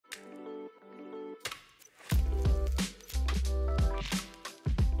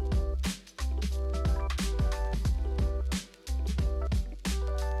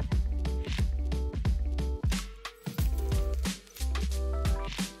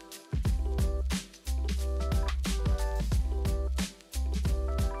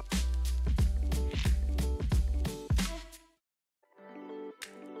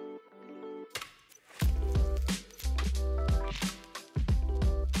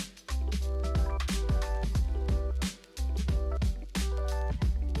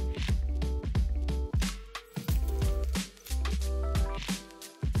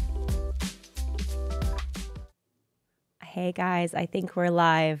Hey guys, I think we're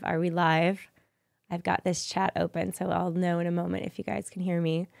live. Are we live? I've got this chat open, so I'll know in a moment if you guys can hear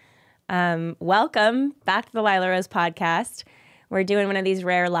me. Welcome back to the Lila Rose podcast. We're doing one of these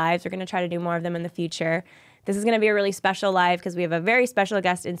rare lives. We're going to try to do more of them in the future. This is going to be a really special live because we have a very special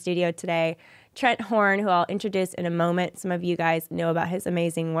guest in studio today, Trent Horn, who I'll introduce in a moment. Some of you guys know about his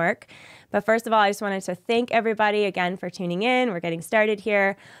amazing work. But first of all, I just wanted to thank everybody again for tuning in. We're getting started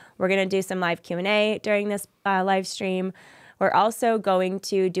here. We're going to do some live Q&A during this live stream. We're also going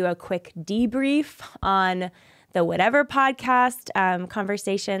to do a quick debrief on the Whatever podcast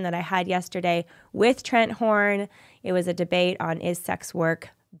conversation that I had yesterday with Trent Horn. It was a debate on, is sex work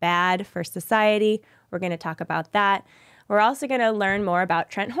bad for society? We're going to talk about that. We're also going to learn more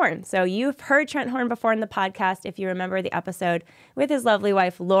about Trent Horn. So you've heard Trent Horn before in the podcast. If you remember the episode with his lovely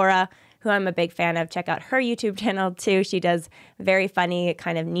wife, Laura, who I'm a big fan of, check out her YouTube channel too. She does very funny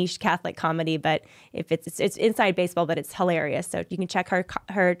kind of niche Catholic comedy, but if it's inside baseball, but it's hilarious. So you can check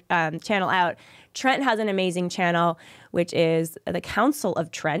her channel out. Trent has an amazing channel, which is the Council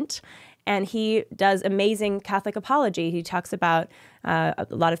of Trent. And he does amazing Catholic apology. He talks about a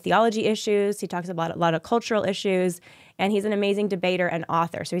lot of theology issues. He talks about a lot of cultural issues. And he's an amazing debater and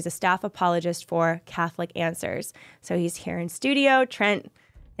author. So he's a staff apologist for Catholic Answers. So he's here in studio. Trent,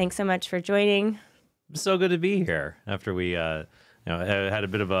 thanks so much for joining. So good to be here after we had a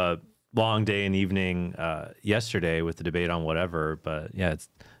bit of a long day and evening yesterday with the debate on whatever. But yeah,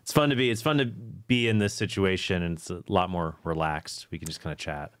 it's fun to be in this situation, and it's a lot more relaxed. We can just kind of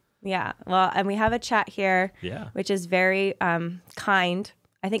chat. Yeah, well, and we have a chat here, which is very kind.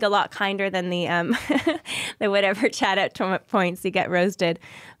 I think a lot kinder than the the whatever chat at points. You get roasted,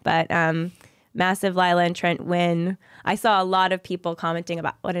 but massive Lila and Trent win. I saw a lot of people commenting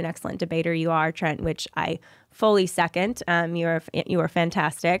about what an excellent debater you are, Trent, which I fully second. You are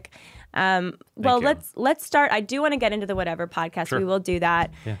fantastic. Let's start. I do want to get into the Whatever podcast. Sure. We will do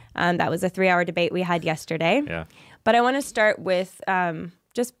that. Yeah. That was a 3-hour debate we had yesterday. Yeah. But I want to start with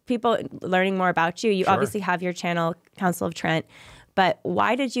just people learning more about you. You obviously have your channel, Council of Trent, but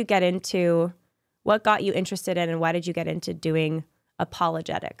why did you get into, what got you interested in, and why did you get into doing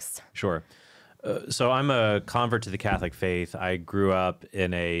apologetics? Sure. So I'm a convert to the Catholic faith. I grew up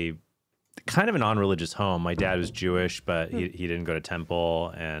in a kind of a non-religious home. My dad was Jewish, but he didn't go to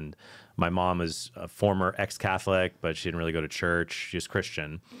temple, and my mom was a former ex-Catholic, but she didn't really go to church. She was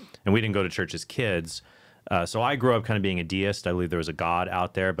Christian, and we didn't go to church as kids. So I grew up kind of being a deist. I believe there was a God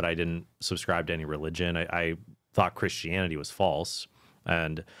out there, but I didn't subscribe to any religion. I thought Christianity was false.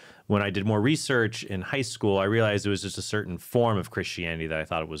 And when I did more research in high school, I realized it was just a certain form of Christianity that I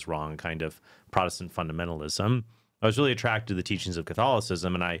thought it was wrong, kind of Protestant fundamentalism. I was really attracted to the teachings of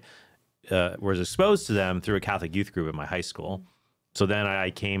Catholicism, and I was exposed to them through a Catholic youth group at my high school. So then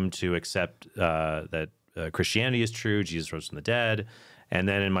I came to accept that Christianity is true, Jesus rose from the dead, and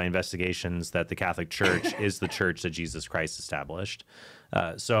then in my investigations that the Catholic Church is the church that Jesus Christ established.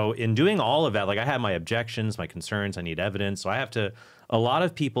 So in doing all of that, like I have my objections, my concerns, I need evidence. So I have to, a lot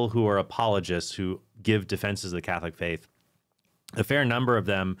of people who are apologists who give defenses of the Catholic faith, a fair number of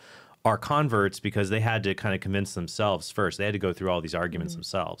them are converts because they had to kind of convince themselves first. They had to go through all these arguments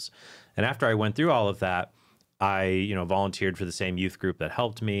themselves. And after I went through all of that, I, volunteered for the same youth group that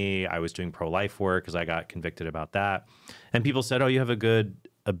helped me. I was doing pro-life work because I got convicted about that. And people said, oh, you have a good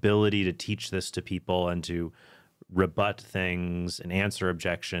ability to teach this to people and to rebut things and answer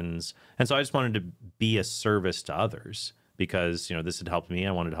objections. And so I just wanted to be a service to others because, this had helped me.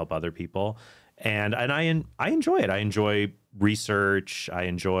 I wanted to help other people. And I enjoy it. I enjoy research. I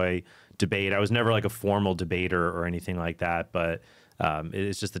enjoy debate. I was never like a formal debater or anything like that, but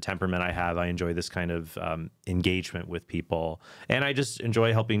it's just the temperament I have. I enjoy this kind of engagement with people. And I just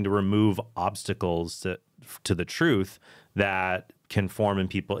enjoy helping to remove obstacles to the truth that can form in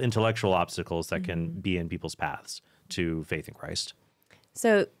people, intellectual obstacles that can be in people's paths to faith in Christ.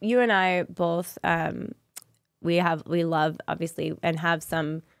 So you and I both, we love, obviously, and have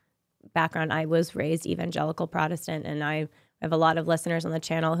some background. I was raised evangelical Protestant, and I have a lot of listeners on the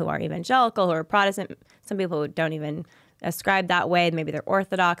channel who are evangelical, who are Protestant. Some people who don't even ascribe that way. Maybe they're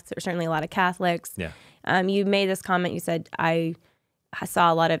Orthodox. There's certainly a lot of Catholics. Yeah. You made this comment. You said, I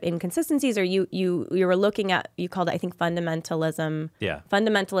saw a lot of inconsistencies, or you were looking at, you called it, I think, fundamentalism. Yeah.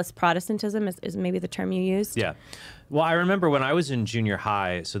 Fundamentalist Protestantism is maybe the term you used. Yeah. Well, I remember when I was in junior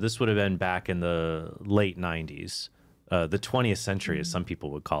high, so this would have been back in the late 90s. The 20th century, as some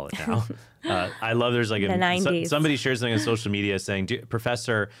people would call it now. I love there's like somebody shares something on social media saying,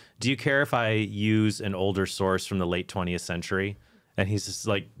 Professor, do you care if I use an older source from the late 20th century? And he's just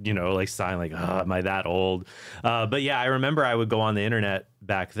like, like sighing, like, oh, am I that old? But yeah, I remember I would go on the internet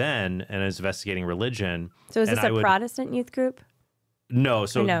back then and I was investigating religion. So is this a Protestant youth group? No.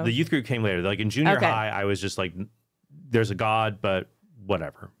 So no? The youth group came later. Like in junior high, I was just like, there's a God, but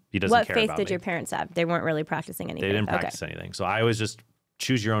whatever. He doesn't care about me. What faith did your parents have? They weren't really practicing anything. They didn't practice anything. So I was just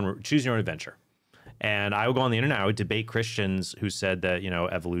choose your own adventure. And I would go on the internet. I would debate Christians who said that,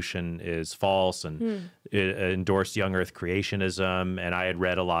 evolution is false and it endorsed young earth creationism. And I had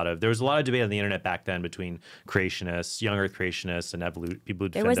read there was a lot of debate on the internet back then between creationists, young earth creationists, and people who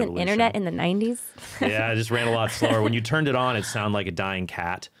defend evolution. There was an internet in the 90s? Yeah, it just ran a lot slower. When you turned it on, it sounded like a dying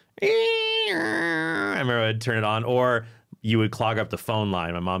cat. I remember I'd turn it on, or you would clog up the phone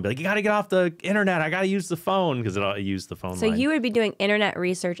line. My mom would be like, you got to get off the internet. I got to use the phone because it used the phone line. So you would be doing internet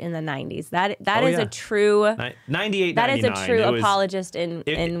research in the 90s. That is a true 98, that 99. Is a true apologist in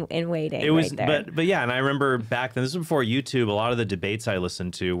waiting. It was, right there. But yeah, and I remember back then. This was before YouTube. A lot of the debates I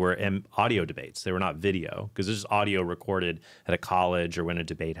listened to were audio debates. They were not video because this is audio recorded at a college or when a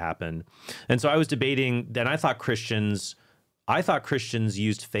debate happened. And so I was debating. Then I thought Christians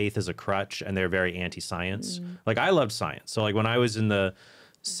used faith as a crutch and they're very anti-science. Like I loved science. So like when I was in the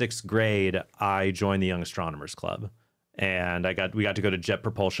 6th grade, I joined the Young Astronomers Club and we got to go to Jet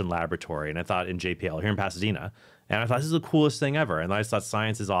Propulsion Laboratory. And I thought in JPL here in Pasadena. And I thought this is the coolest thing ever. And I just thought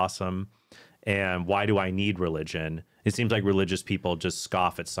science is awesome. And why do I need religion? It seems like religious people just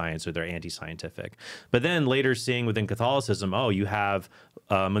scoff at science or they're anti-scientific. But then later seeing within Catholicism, you have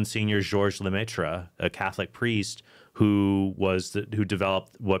Monsignor Georges Lemaitre, a Catholic priest who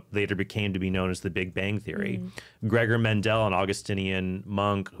developed what later became to be known as the Big Bang Theory. Gregor Mendel, an Augustinian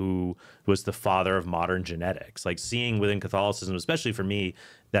monk who was the father of modern genetics. Like seeing within Catholicism, especially for me,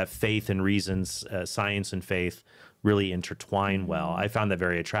 that faith and reasons, science and faith really intertwine well. I found that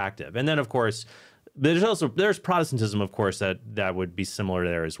very attractive. And then, of course, there's Protestantism, of course, that would be similar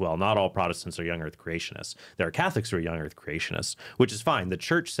there as well. Not all Protestants are young earth creationists. There are Catholics who are young earth creationists, which is fine. The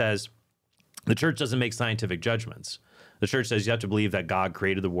church doesn't make scientific judgments. The church says you have to believe that God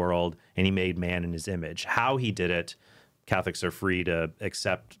created the world and he made man in his image. How he did it, Catholics are free to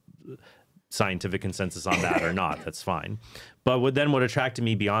accept scientific consensus on that or not. That's fine. But what attracted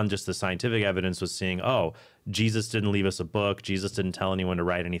me beyond just the scientific evidence was seeing, Jesus didn't leave us a book. Jesus didn't tell anyone to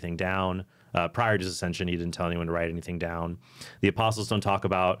write anything down. Prior to his ascension, he didn't tell anyone to write anything down. The apostles don't talk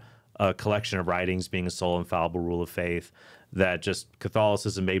about a collection of writings being a sole infallible rule of faith. That just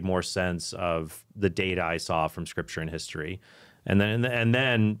Catholicism made more sense of the data I saw from scripture and history. But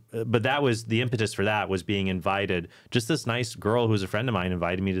that was the impetus for that was being invited. Just this nice girl who was a friend of mine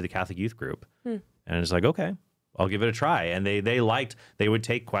invited me to the Catholic youth group. And it's like, okay, I'll give it a try. And they would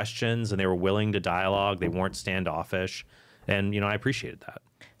take questions and they were willing to dialogue. They weren't standoffish. And, I appreciated that.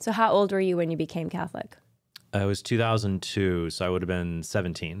 So how old were you when you became Catholic? It was 2002, so I would have been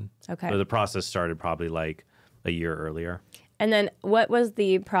 17. Okay. But the process started probably like a year earlier. And then what was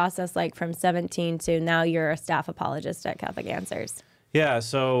the process like from 17 to now you're a staff apologist at Catholic Answers? Yeah,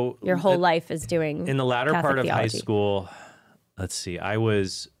 so... Your whole life is doing in the latter Catholic part of theology. high school, let's see, I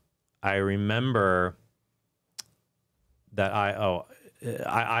remember that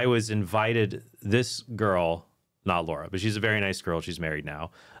I was invited, this girl, not Laura, but she's a very nice girl, she's married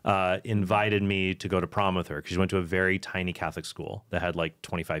now, invited me to go to prom with her because she went to a very tiny Catholic school that had like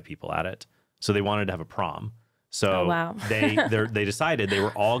 25 people at it. So they wanted to have a prom. So they decided they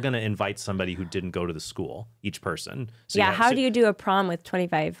were all going to invite somebody who didn't go to the school, each person. So how do you do a prom with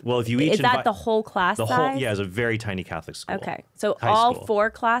 25? Well, if you each is that the whole class size? Yeah, it's a very tiny Catholic school. Okay, so High all school. 4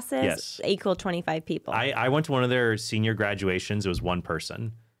 classes equal 25 people. I went to one of their senior graduations. It was one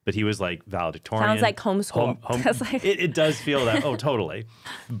person, but he was like valedictorian. Sounds like homeschool. It does feel that. Oh, totally.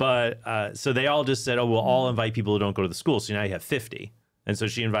 But so they all just said, we'll all invite people who don't go to the school. So now you have 50. And so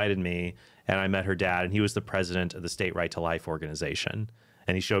she invited me, and I met her dad, and he was the president of the State Right to Life organization.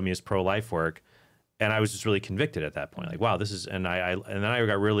 And he showed me his pro-life work, and I was just really convicted at that point. Like, wow, this is, and then I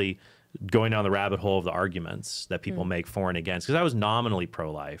got really going down the rabbit hole of the arguments that people make for and against, because I was nominally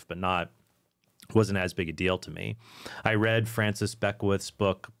pro-life, but wasn't as big a deal to me. I read Francis Beckwith's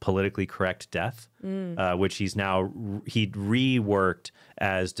book, Politically Correct Death, which he'd reworked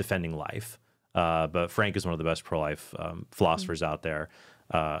as Defending Life. But Frank is one of the best pro-life philosophers out there,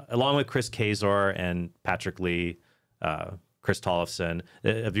 along with Chris Kazor and Patrick Lee, Chris Tollefson.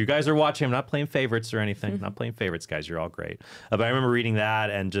 If you guys are watching, I'm not playing favorites or anything. Not playing favorites, guys. You're all great. But I remember reading that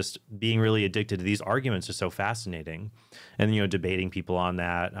and just being really addicted to these arguments. Are so fascinating. And, debating people on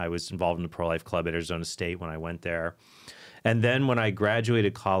that. I was involved in the pro-life club at Arizona State when I went there. And then when I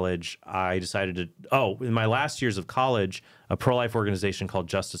graduated college, I decided to, in my last years of college, a pro-life organization called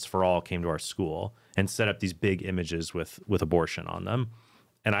Justice for All came to our school and set up these big images with abortion on them.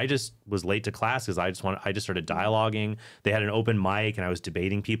 And I just was late to class because I just started dialoguing. They had an open mic and I was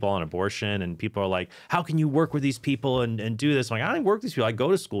debating people on abortion, and people are like, how can you work with these people and do this? I'm like, I don't work with these people. I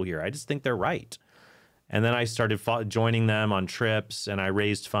go to school here. I just think they're right. And then I started joining them on trips, and I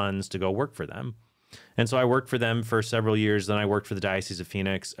raised funds to go work for them. And so I worked for them for several years. Then I worked for the Diocese of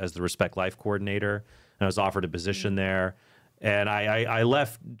Phoenix as the Respect Life coordinator, and I was offered a position there. And I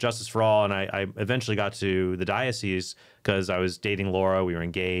left Justice for All, and I eventually got to the diocese because I was dating Laura. We were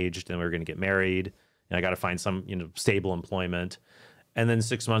engaged, and we were going to get married. And I got to find some stable employment. And then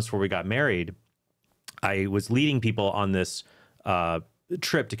 6 months before we got married, I was leading people on this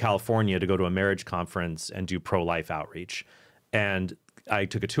trip to California to go to a marriage conference and do pro-life outreach. And I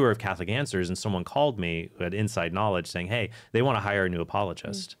took a tour of Catholic Answers, and someone called me who had inside knowledge saying, hey, they want to hire a new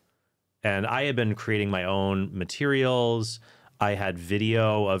apologist. And I had been creating my own materials. I had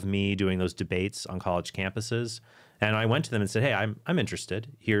video of me doing those debates on college campuses. And I went to them and said, hey, I'm interested.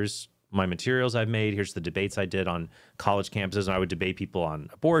 Here's my materials I've made. Here's the debates I did on college campuses. And I would debate people on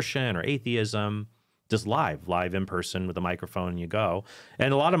abortion or atheism, just live in person with a microphone, and you go.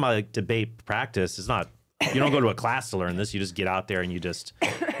 And a lot of my debate practice is not, you don't go to a class to learn this. You just get out there and you just,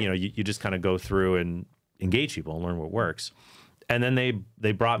 you just kind of go through and engage people and learn what works. And then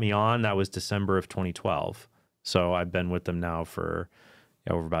they brought me on. That was December of 2012. So I've been with them now for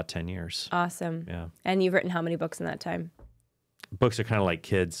over about 10 years. Awesome. Yeah. And you've written how many books in that time? Books are kind of like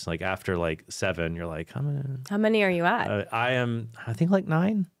kids. Like after like 7, you're like, how many are you at? I think like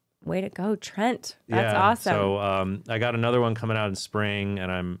 9. Way to go, Trent. That's awesome. So I got another one coming out in spring,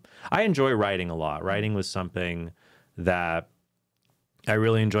 and I enjoy writing a lot. Writing was something that I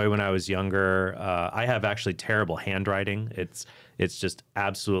really enjoyed when I was younger. I have actually terrible handwriting. It's just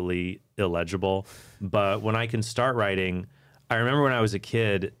absolutely illegible. But when I can start writing, I remember when I was a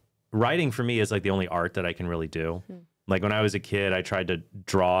kid, writing for me is like the only art that I can really do. Like when I was a kid, I tried to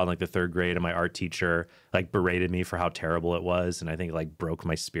draw in like the 3rd grade, and my art teacher like berated me for how terrible it was. And I think it like broke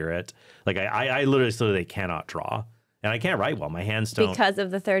my spirit. Like I literally cannot draw. And I can't write well. My hands don't. Because of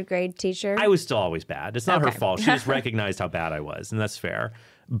the 3rd grade teacher? I was still always bad. It's not her fault. She just recognized how bad I was, and that's fair.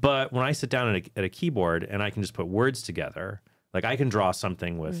 But when I sit down at a keyboard and I can just put words together, like I can draw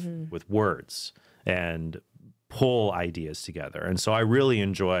something with words and pull ideas together. And so I really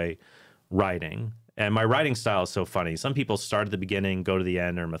enjoy writing. And my writing style is so funny. Some people start at the beginning, go to the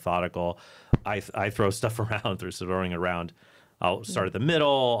end, or methodical. I throw stuff around, throwing it around. I'll start at the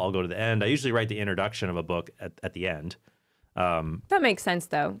middle. I'll go to the end. I usually write the introduction of a book at the end. That makes sense,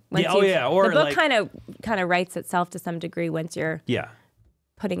 though. Or the book kind of writes itself to some degree once you're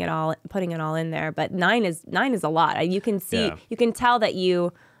putting it all in there. But 9 is a lot. You can see, you can tell that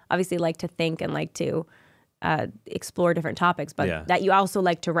you obviously like to think and like to explore different topics, but that you also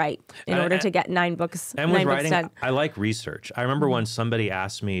like to write in order to get 9 books. And with writing, I like research. I remember when somebody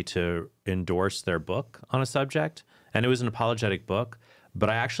asked me to endorse their book on a subject, and it was an apologetic book, but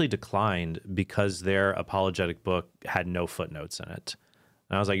I actually declined because their apologetic book had no footnotes in it.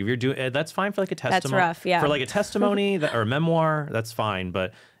 And I was like, if you're doing, that's fine for like a testimony. That's rough, yeah. For like a testimony or a memoir, that's fine.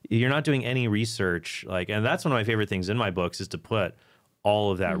 But you're not doing any research. And that's one of my favorite things in my books is to put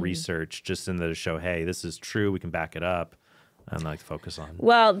all of that research just in there to show, hey, this is true. We can back it up. And like focus on.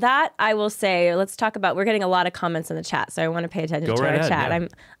 Well, that I will say, let's talk about, we're getting a lot of comments in the chat, so I want to pay attention to our chat. Yeah.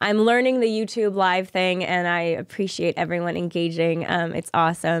 I'm learning the YouTube live thing, and I appreciate everyone engaging. It's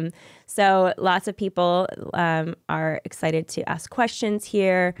awesome. So lots of people are excited to ask questions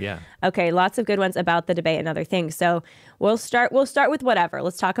here. Yeah. Okay, lots of good ones about the debate and other things. So we'll start with whatever.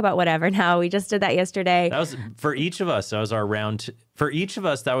 Let's talk about whatever now. We just did that yesterday. That was for each of us. That was our round. For each of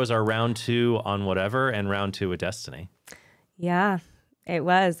us, that was our round 2 on whatever, and round 2 with Destiny. Yeah, it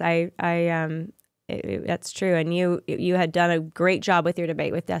was. That's true. And you had done a great job with your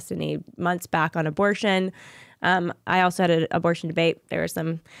debate with Destiny months back on abortion. I also had an abortion debate. There were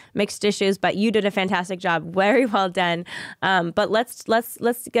some mixed issues, but you did a fantastic job. Very well done. But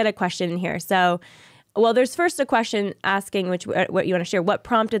let's get a question in here. So, well, there's first a question asking what you want to share. What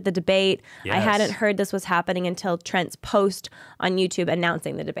prompted the debate? Yes. I hadn't heard this was happening until Trent's post on YouTube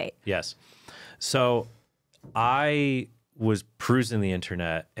announcing the debate. Yes. So I was perusing the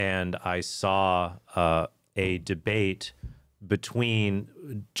internet, and I saw a debate between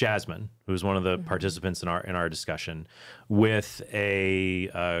Jazmen, who was one of the participants in our discussion, with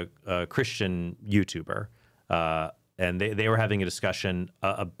a Christian YouTuber, and they were having a discussion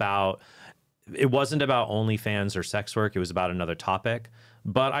about. It wasn't about OnlyFans or sex work. It was about another topic.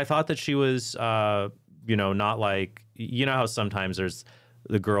 But I thought that she was you know, not like, you know how sometimes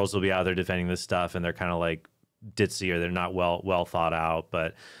the girls will be out there defending this stuff and they're kind of like ditzy or they're not well thought out,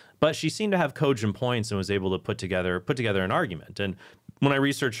 but she seemed to have cogent points and was able to put together an argument. And when I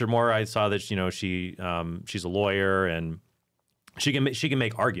researched her more, I saw that, you know, she's a lawyer and she can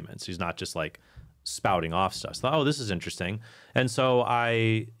make arguments. She's not just like spouting off stuff. So I thought, oh, this is interesting. And so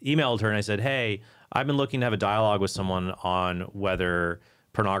I emailed her and I said, hey, I've been looking to have a dialogue with someone on whether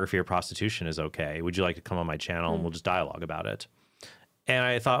pornography or prostitution is okay. Would you like to come on my channel and we'll just dialogue about it? And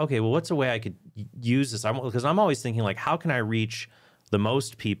I thought, okay, well, what's a way I could use this? Because I'm always thinking, like, how can I reach the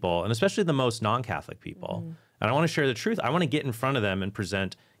most people, and especially the most non-Catholic people? And I want to share the truth. I want to get in front of them and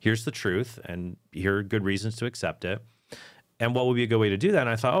present, here's the truth, and here are good reasons to accept it. And what would be a good way to do that? And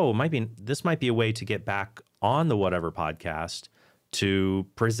I thought, oh, this might be a way to get back on the Whatever podcast to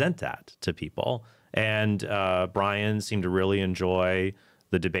present that to people. And Brian seemed to really enjoy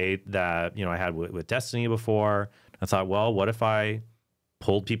the debate that, you know, I had with Destiny before. I thought, well, what if I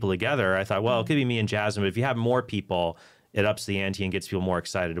pulled people together? I thought, well, it could be me and Jazmen, but if you have more people, it ups the ante and gets people more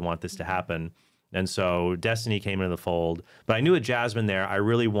excited to want this to happen. And so Destiny came into the fold. But I knew with Jazmen there, I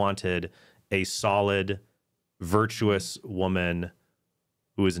really wanted a solid, virtuous woman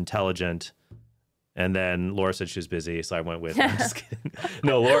who was intelligent. And then Laura said she was busy, so I went with. I'm just kidding.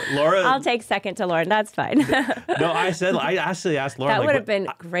 No, Laura. I'll take second to Lauren. That's fine. No, I actually asked Laura. That would have been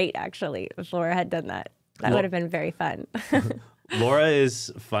great, actually, if Laura had done that. That would have been very fun. Laura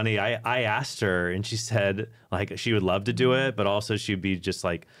is funny. I asked her, and she said like she would love to do it, but also she'd be just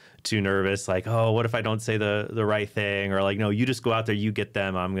like too nervous. Like, oh, what if I don't say the right thing? Or like, no, you just go out there, you get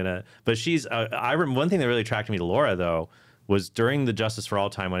them. I'm gonna. But she's. One thing that really attracted me to Laura though was during the Justice for All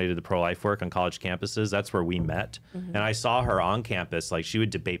time when I did the pro-life work on college campuses. That's where we met, and I saw her on campus. Like she would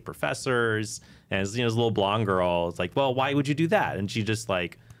debate professors, and you know, this little blonde girl. It's like, well, why would you do that? And she just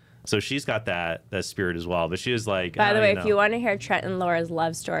like. So she's got that spirit as well. But she was like, by the way, if you want to hear Trent and Laura's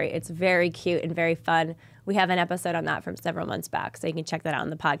love story, it's very cute and very fun. We have an episode on that from several months back, so you can check that out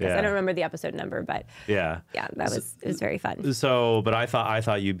on the podcast. Yeah. I don't remember the episode number, but yeah, it was very fun. So, but I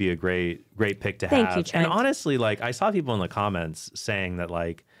thought you'd be a great pick to have. Thank you, Trent. And honestly, like I saw people in the comments saying that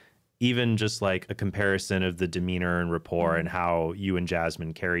like even just like a comparison of the demeanor and rapport and how you and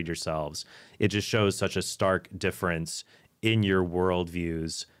Jazmen carried yourselves, it just shows such a stark difference in your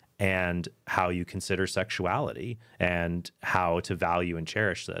worldviews and how you consider sexuality and how to value and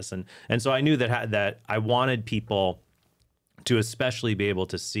cherish this. And so I knew that I wanted people to especially be able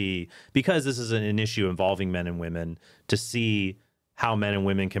to see, because this is an issue involving men and women, to see how men and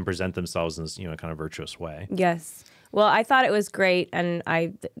women can present themselves in this, you know, kind of virtuous way. Yes. Well, I thought it was great, and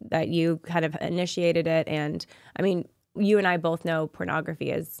that you kind of initiated it. And I mean, you and I both know pornography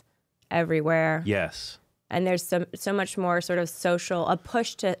is everywhere. Yes. And there's so much more sort of a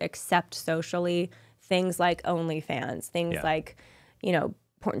push to accept socially things like OnlyFans, things like, you know,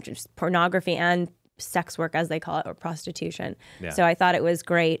 pornography and sex work, as they call it, or prostitution. Yeah. So I thought it was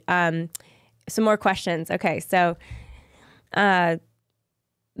great. Some more questions. Okay, so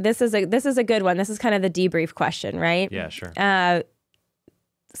this is a good one. This is kind of the debrief question, right? Yeah, sure.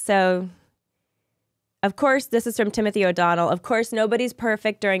 So, of course, this is from Timothy O'Donnell. Of course, nobody's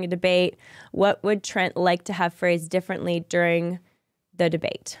perfect during a debate. What would Trent like to have phrased differently during the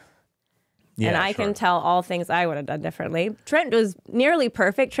debate? Yeah, and I can tell all things I would have done differently. Trent was nearly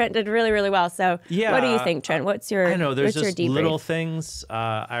perfect. Trent did really, really well. So what do you think, Trent? What's your debrief? I know, there's just little things.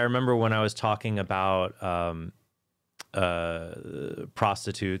 I remember when I was talking about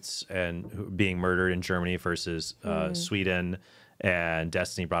prostitutes and being murdered in Germany versus Sweden. And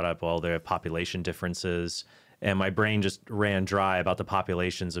Destiny brought up, well, there are population differences. And my brain just ran dry about the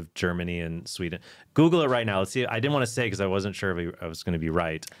populations of Germany and Sweden. Google it right now. Let's see. I didn't want to say because I wasn't sure if I was going to be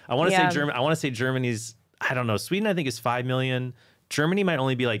right. I want to say Germany. I want to say Germany's, I don't know. Sweden, I think, is 5 million. Germany might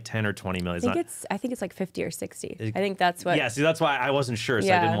only be like 10 or 20 million. I think it's like 50 or 60. I think that's what. Yeah, see, that's why I wasn't sure,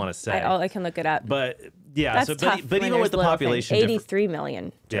 so I didn't want to say. I can look it up. But yeah, that's tough but even with the population, 83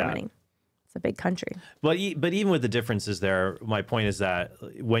 million Germany. Yeah. It's a big country. But even with the differences there, my point is that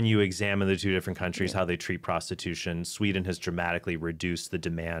when you examine the two different countries, how they treat prostitution, Sweden has dramatically reduced the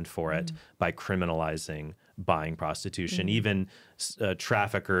demand for it by criminalizing buying prostitution. Even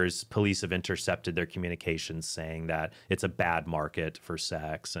traffickers, police have intercepted their communications saying that it's a bad market for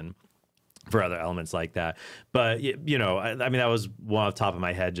sex and for other elements like that. But, you know, I mean, that was one off the top of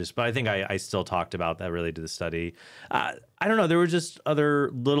my head, but I think I still talked about that related to the study. I don't know. There were just other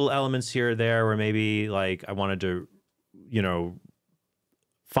little elements here or there where maybe like I wanted to, you know,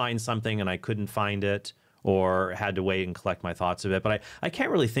 find something and I couldn't find it, or had to wait and collect my thoughts of it. But I can't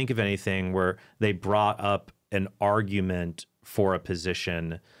really think of anything where they brought up an argument for a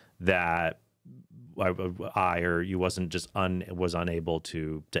position that or you wasn't just was unable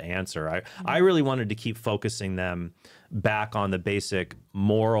to answer. I really wanted to keep focusing them back on the basic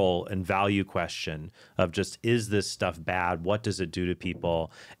moral and value question of just, is this stuff bad? What does it do to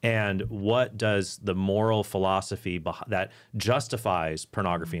people? And what does the moral philosophy that justifies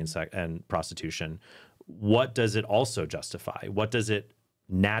pornography and prostitution, what does it also justify? What does it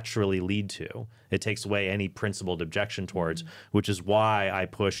naturally lead to? It takes away any principled objection towards, which is why I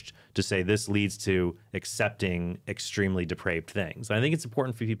pushed to say this leads to accepting extremely depraved things. And I think it's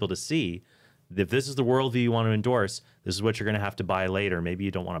important for people to see that if this is the worldview you want to endorse, this is what you're going to have to buy later. Maybe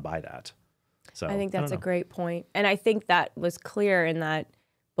you don't want to buy that. So I think that's a great point. And I think that was clear in that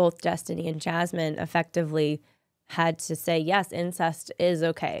both Destiny and Jazmen effectively had to say, yes, incest is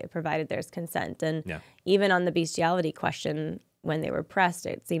okay, provided there's consent. And even on the bestiality question, when they were pressed,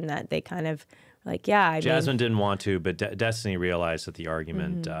 it seemed that they kind of like, Jazmen didn't want to, but Destiny realized that the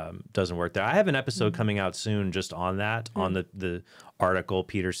argument doesn't work there. I have an episode coming out soon just on that, on the article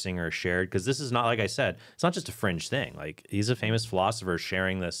Peter Singer shared, because this is not, like I said, it's not just a fringe thing. Like, he's a famous philosopher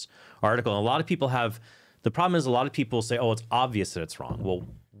sharing this article. And a lot of people the problem is a lot of people say, oh, it's obvious that it's wrong. Well,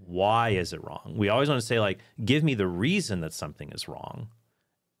 why is it wrong? We always want to say, like, give me the reason that something is wrong.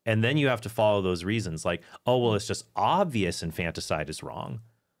 And then you have to follow those reasons, like, oh, well, it's just obvious infanticide is wrong.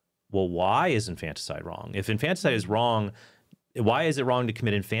 Well, why is infanticide wrong? If infanticide is wrong, why is it wrong to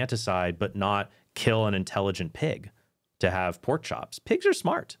commit infanticide but not kill an intelligent pig to have pork chops? Pigs are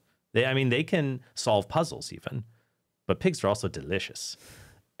smart. They can solve puzzles even, but pigs are also delicious.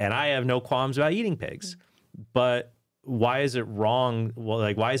 And I have no qualms about eating pigs. But why is it wrong? Well,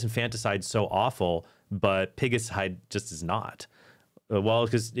 like, why is infanticide so awful, but pigicide just is not? Well,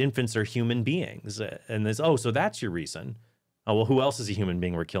 because infants are human beings. And there's, so that's your reason. Oh, well, who else is a human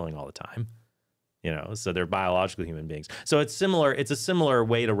being we're killing all the time? So they're biological human beings. So it's similar. It's a similar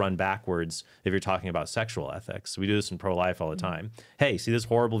way to run backwards if you're talking about sexual ethics. We do this in pro-life all the time. Hey, see this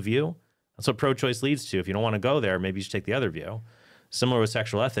horrible view? That's what pro-choice leads to. If you don't want to go there, maybe you should take the other view. Similar with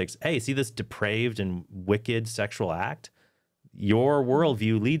sexual ethics. Hey, see this depraved and wicked sexual act? Your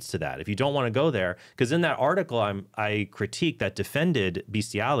worldview leads to that. If you don't want to go there, because in that article I critiqued that defended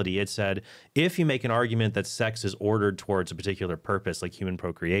bestiality, it said, if you make an argument that sex is ordered towards a particular purpose, like human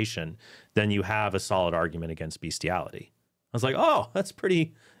procreation, then you have a solid argument against bestiality. I was like, oh, that's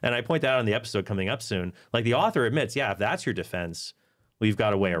pretty, and I point that out in the episode coming up soon. Like, the author admits, if that's your defense, well, you've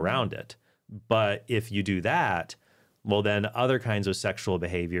got a way around it. But if you do that, well, then other kinds of sexual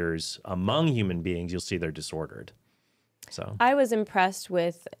behaviors among human beings, you'll see they're disordered. So I was impressed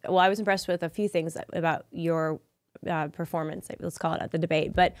with a few things about your performance, let's call it, at the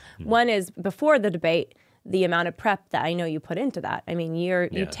debate. But one is, before the debate, the amount of prep that I know you put into that. I mean,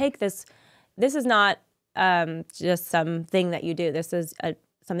 you take this is not just something that you do. This is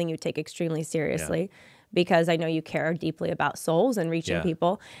something you take extremely seriously. Because I know you care deeply about souls and reaching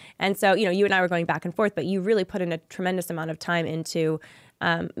people. And so, you and I were going back and forth, but you really put in a tremendous amount of time into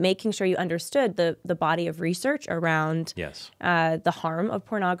making sure you understood the body of research around the harm of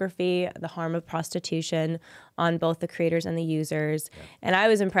pornography, the harm of prostitution on both the creators and the users. And I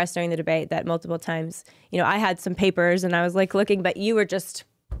was impressed during the debate that multiple times, I had some papers and I was like looking, but you were just...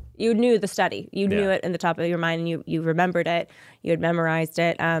 You knew the study. You knew it in the top of your mind, and you remembered it. You had memorized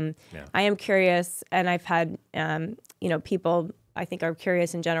it. I am curious, and I've had people I think are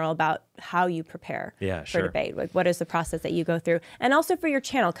curious in general about how you prepare for debate. Like, what is the process that you go through, and also for your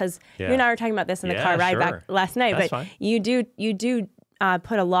channel, because you and I were talking about this in the car ride back last night. That's but fine. you do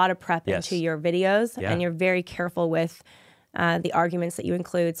put a lot of prep into your videos, and you're very careful with the arguments that you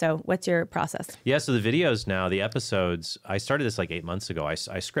include. So what's your process? Yeah, so the videos now, the episodes, I started this like 8 months ago. I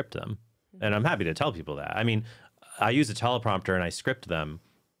script them, and I'm happy to tell people that. I mean, I use a teleprompter and I script them,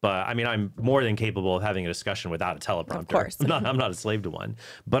 but I mean, I'm more than capable of having a discussion without a teleprompter. Of course. I'm not a slave to one.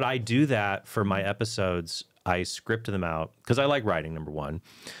 But I do that for my episodes. I script them out because I like writing, number one.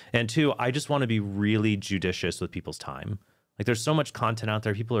 And two, I just want to be really judicious with people's time. Like, there's so much content out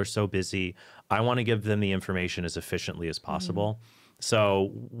there. People are so busy. I want to give them the information as efficiently as possible. So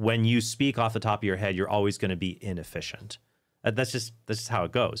when you speak off the top of your head, you're always going to be inefficient. That's just how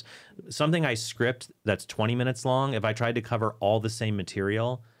it goes. Something I script that's 20 minutes long, if I tried to cover all the same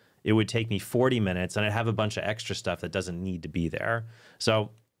material, it would take me 40 minutes, and I'd have a bunch of extra stuff that doesn't need to be there.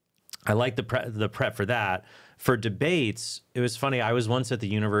 So I like the prep for that. For debates, it was funny. I was once at the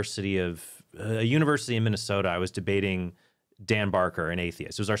university in Minnesota. I was debating Dan Barker, an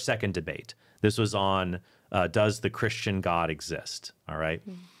atheist. It was our second debate. This was on, does the Christian God exist? All right.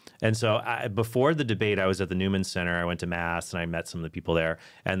 And so before the debate, I was at the Newman Center. I went to Mass, and I met some of the people there.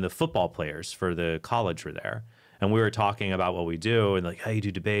 And the football players for the college were there. And we were talking about what we do and like, how you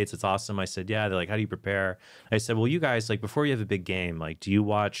do debates. It's awesome. I said, yeah. They're like, how do you prepare? I said, well, you guys, like before you have a big game, like, do you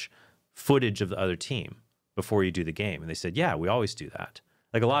watch footage of the other team before you do the game? And they said, yeah, we always do that.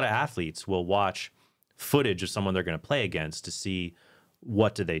 Like a lot of athletes will watch footage of someone they're going to play against to see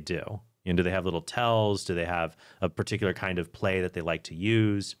what do they do. You know, do they have little tells? Do they have a particular kind of play that they like to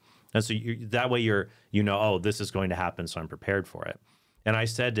use? And so that way you know, oh, this is going to happen, so I'm prepared for it. And I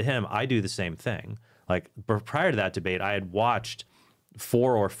said to him, I do the same thing. Like prior to that debate, I had watched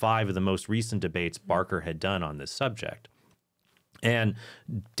 4 or 5 of the most recent debates Barker had done on this subject. And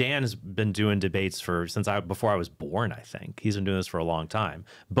Dan has been doing debates before I was born, I think. He's been doing this for a long time.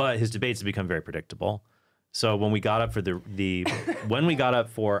 But his debates have become very predictable. So when we got up for when we got up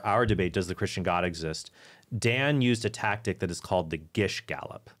for our debate, Does the Christian God Exist? Dan used a tactic that is called the Gish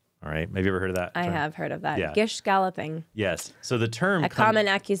Gallop. All right. Have you ever heard of that term? I have heard of that. Yeah. Gish galloping. Yes. So the term... common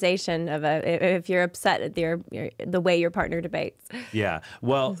accusation of if you're upset at the way your partner debates. Yeah.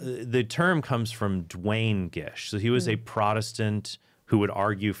 Well, the term comes from Dwayne Gish. So he was a Protestant who would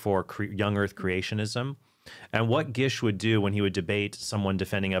argue for young earth creationism. And what Gish would do when he would debate someone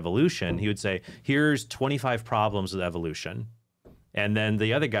defending evolution, he would say, here's 25 problems with evolution. And then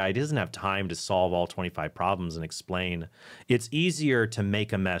the other guy doesn't have time to solve all 25 problems and explain. It's easier to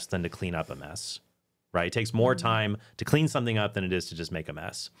make a mess than to clean up a mess, right? It takes more time to clean something up than it is to just make a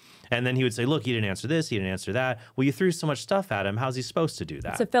mess. And then he would say, look, he didn't answer this, he didn't answer that. Well, you threw so much stuff at him. How's he supposed to do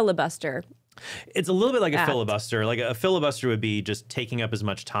that? It's a filibuster. It's a little bit like a filibuster. Like a filibuster would be just taking up as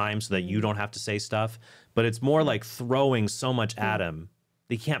much time so that you don't have to say stuff. But it's more like throwing so much at him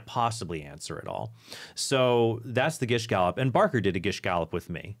they can't possibly answer it all. So that's the Gish Gallop. And Barker did a Gish Gallop with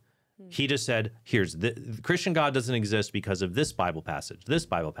me. He just said, here's the Christian God doesn't exist because of this Bible passage, this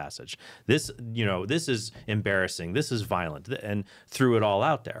Bible passage. This, you know, this is embarrassing. This is violent, and threw it all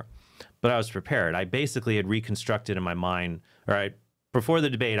out there. But I was prepared. I basically had reconstructed in my mind, all right, before the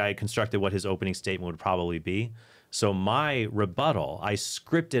debate, I had constructed what his opening statement would probably be. So my rebuttal, I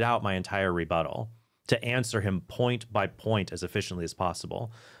scripted out my entire rebuttal to answer him point by point as efficiently as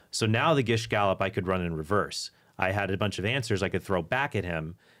possible. So now the Gish Gallop I could run in reverse. I had a bunch of answers I could throw back at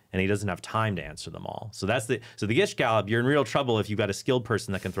him, and he doesn't have time to answer them all. So the Gish Gallop, you're in real trouble if you've got a skilled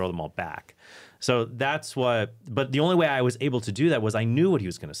person that can throw them all back. So that's what, but the only way I was able to do that was I knew what he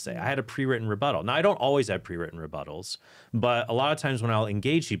was going to say. I had a pre-written rebuttal. Now, I don't always have pre-written rebuttals, but a lot of times when I'll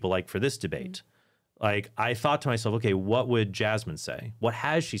engage people, like for this debate, like I thought to myself, okay, what would Jazmen say? What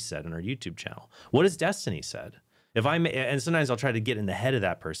has she said on her YouTube channel? What has Destiny said? And sometimes I'll try to get in the head of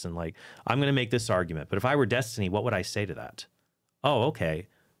that person, like, I'm going to make this argument, but if I were Destiny, what would I say to that? Oh, okay.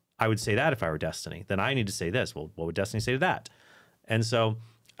 I would say that if I were Destiny. Then I need to say this. Well, what would Destiny say to that? And so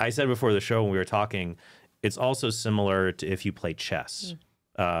I said before the show when we were talking, it's also similar to if you play chess.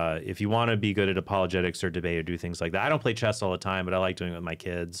 If you want to be good at apologetics or debate or do things like that. I don't play chess all the time, but I like doing it with my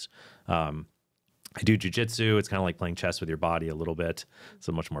kids. I do jujitsu. It's kind of like playing chess with your body a little bit.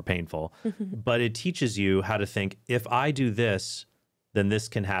 So much more painful. But it teaches you how to think, if I do this, then this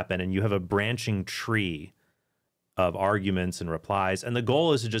can happen. And you have a branching tree of arguments and replies. And the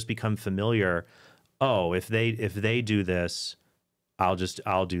goal is to just become familiar. Oh, if they do this, I'll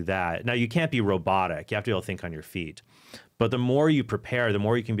do that. Now, you can't be robotic. You have to be able to think on your feet. But the more you prepare, the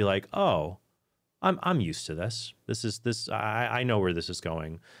more you can be like, oh, I'm used to this. I know where this is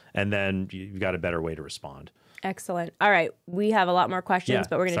going. And then you've got a better way to respond. Excellent. All right. We have a lot more questions,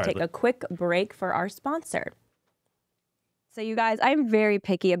 but we're going to take a quick break for our sponsor. So you guys, I'm very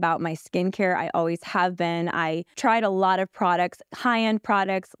picky about my skincare. I always have been. I tried a lot of products, high-end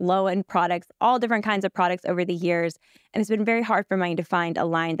products, low-end products, all different kinds of products over the years. And it's been very hard for me to find a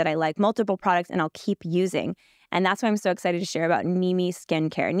line that I like, multiple products, and I'll keep using. And that's why I'm so excited to share about Nimi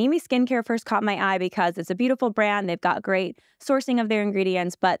Skincare. Nimi Skincare first caught my eye because it's a beautiful brand. They've got great sourcing of their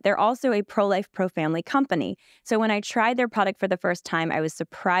ingredients, but they're also a pro-life, pro-family company. So when I tried their product for the first time, I was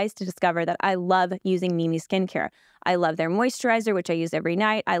surprised to discover that I love using Nimi Skincare. I love their moisturizer, which I use every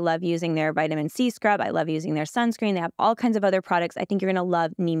night. I love using their vitamin C scrub. I love using their sunscreen. They have all kinds of other products. I think you're going to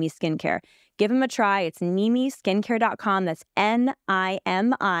love Nimi Skincare. Give them a try. It's NimiSkincare.com. That's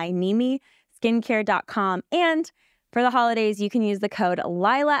N-I-M-I, NimiSkincare.com. And for the holidays, you can use the code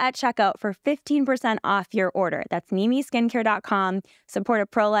Lila at checkout for 15% off your order. That's NimiSkincare.com. Support a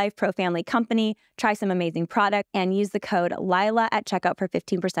pro-life, pro-family company. Try some amazing product and use the code Lila at checkout for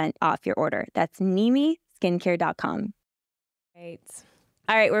 15% off your order. That's NimiSkincare.com. Great.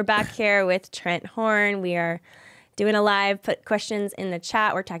 All right, we're back here with Trent Horn. We are doing a live, put questions in the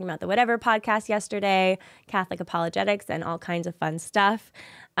chat. We're talking about the Whatever podcast yesterday, Catholic apologetics, and all kinds of fun stuff.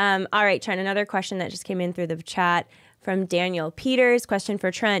 All right, Trent, another question that just came in through the chat from Daniel Peters. Question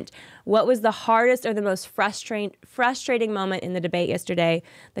for Trent. What was the hardest or the most frustrating moment in the debate yesterday?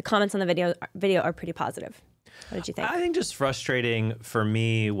 The comments on the video are pretty positive. What did you think? I think just frustrating for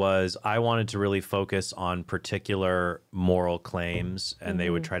me was I wanted to really focus on particular moral claims, and they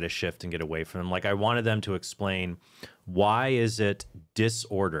would try to shift and get away from them. Like, I wanted them to explain, why is it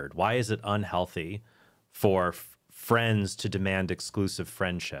disordered? Why is it unhealthy for friends to demand exclusive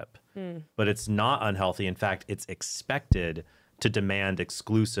friendship? But it's not unhealthy. In fact, it's expected to demand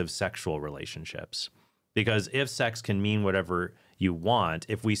exclusive sexual relationships. Because if sex can mean whatever you want,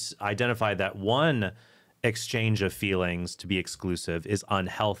 if we identify that one exchange of feelings to be exclusive is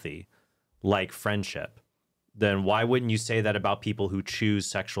unhealthy, like friendship, then why wouldn't you say that about people who choose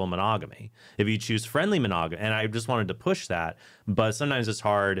sexual monogamy? If you choose friendly monogamy, and I just wanted to push that, but sometimes it's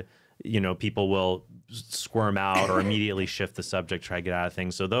hard. You know, people will squirm out or immediately shift the subject, try to get out of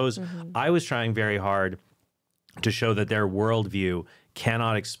things. So those, I was trying very hard to show that their worldview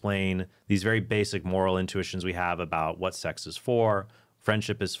cannot explain these very basic moral intuitions we have about what sex is for,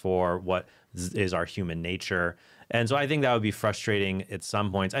 friendship is for, what is our human nature. And so I think that would be frustrating at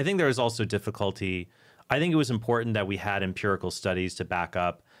some points. I think there was also difficulty. I think it was important that we had empirical studies to back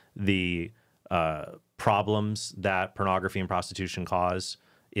up the problems that pornography and prostitution cause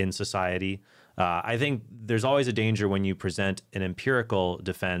in society. I think there's always a danger when you present an empirical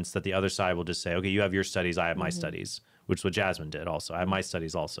defense that the other side will just say, okay, you have your studies, I have my studies, which is what Jazmen did also. I have my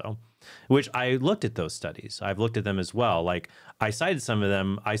studies also, which I looked at those studies. I've looked at them as well. Like, I cited some of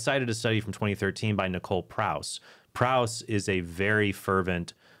them. I cited a study from 2013 by Nicole Prouse. Prouse is a very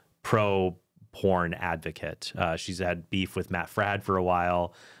fervent pro-porn advocate. She's had beef with Matt Fradd for a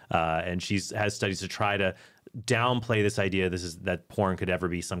while, and has studies to try to downplay this idea that porn could ever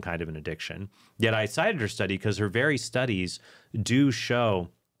be some kind of an addiction. Yet I cited her study because her very studies do show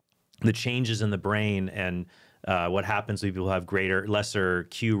the changes in the brain and what happens when people have lesser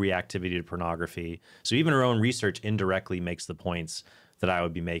cue reactivity to pornography. So even her own research indirectly makes the points that I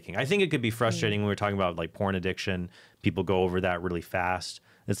would be making. I think it could be frustrating when we're talking about like porn addiction. People go over that really fast.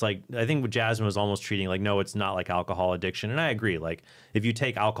 It's like, I think what Jazmen was almost treating like, no, it's not like alcohol addiction. And I agree. Like, if you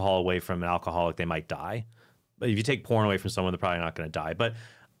take alcohol away from an alcoholic, they might die. But if you take porn away from someone, they're probably not going to die. But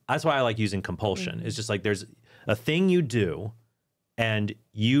that's why I like using compulsion. It's just like, there's a thing you do and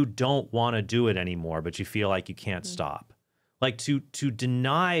you don't want to do it anymore, but you feel like you can't stop. Like, to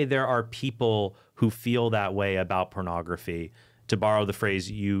deny there are people who feel that way about pornography, to borrow the phrase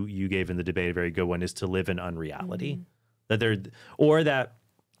you gave in the debate, a very good one, is to live in unreality. They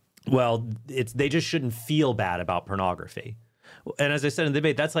just shouldn't feel bad about pornography. And as I said in the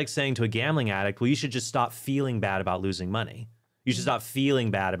debate, that's like saying to a gambling addict, well, you should just stop feeling bad about losing money. You should stop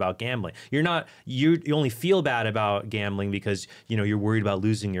feeling bad about gambling. You only feel bad about gambling because, you're worried about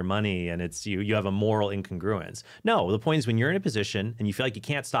losing your money and it's you have a moral incongruence. No, the point is, when you're in a position and you feel like you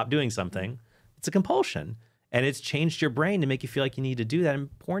can't stop doing something, it's a compulsion. And it's changed your brain to make you feel like you need to do that.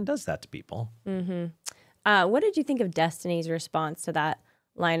 And porn does that to people. What did you think of Destiny's response to that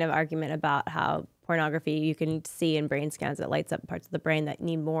line of argument about how pornography, you can see in brain scans, it lights up parts of the brain that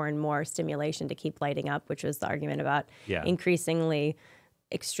need more and more stimulation to keep lighting up, which was the argument about increasingly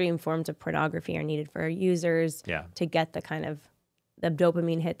extreme forms of pornography are needed for users to get the kind of the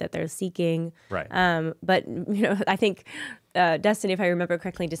dopamine hit that they're seeking. Right. But, I think Destiny, if I remember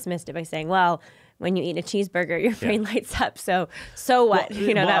correctly, dismissed it by saying, well, when you eat a cheeseburger, your brain lights up. So what?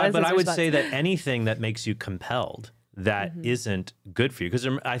 Well, that was but his I would response. say that anything that makes you compelled, that isn't good for you. Because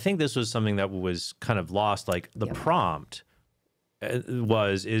I think this was something that was kind of lost. Like, the prompt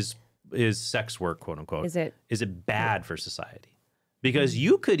is sex work, quote unquote. Is it bad for society? Because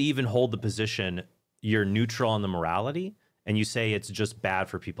you could even hold the position you're neutral on the morality and you say it's just bad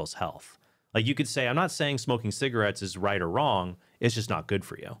for people's health. Like, you could say, I'm not saying smoking cigarettes is right or wrong. It's just not good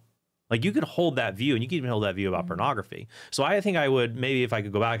for you. Like, you could hold that view, and you could even hold that view about pornography. So I think I would, maybe if I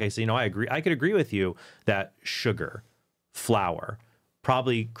could go back, I say, I agree. I could agree with you that sugar, flour,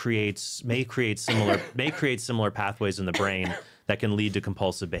 probably may create similar pathways in the brain that can lead to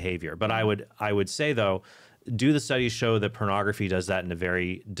compulsive behavior. But I would say, though, do the studies show that pornography does that in a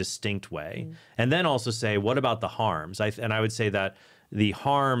very distinct way? And then also say, what about the harms? And I would say that the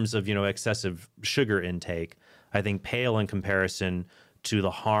harms of excessive sugar intake, I think, pale in comparison to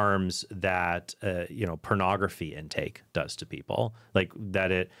the harms that pornography intake does to people. Like,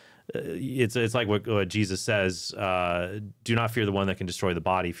 that it's like what Jesus says, do not fear the one that can destroy the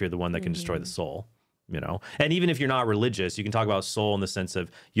body, fear the one that can destroy the soul. And even if you're not religious, you can talk about soul in the sense of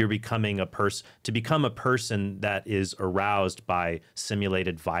you're becoming a person. To become a person that is aroused by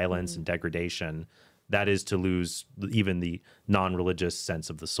simulated violence and degradation, that is to lose even the non-religious sense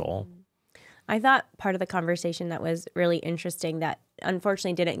of the soul. I thought part of the conversation that was really interesting that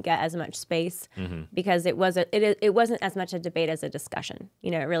unfortunately didn't get as much space because it wasn't as much a debate as a discussion.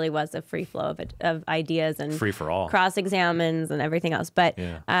 You know, it really was a free flow of ideas and free for all, cross examines and everything else. But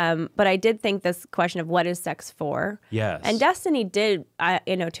but I did think this question of what is sex for? Yes. And Destiny did,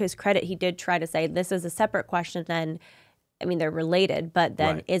 you know, to his credit, he did try to say this is a separate question. Then, I mean, they're related, but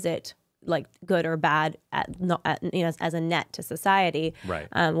then is it like good or bad you know, as a net to society? Right.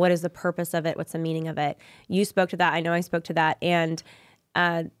 What is the purpose of it? What's the meaning of it? You spoke to that. I know I spoke to that. And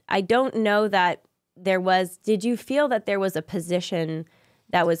I don't know that did you feel that there was a position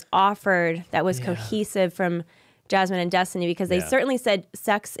that was offered that was cohesive from Jazmen and Destiny? Because they certainly said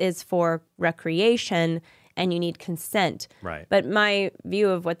sex is for recreation and you need consent. Right. But my view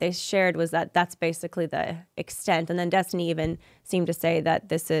of what they shared was that that's basically the extent. And then Destiny even seemed to say that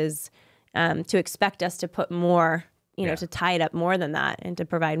this is to expect us to put more, you know, to tie it up more than that and to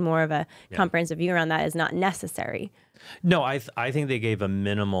provide more of a comprehensive view around that is not necessary. No, I think they gave a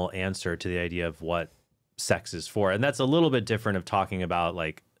minimal answer to the idea of what sex is for. And that's a little bit different of talking about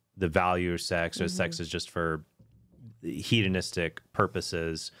like the value of sex or sex is just for hedonistic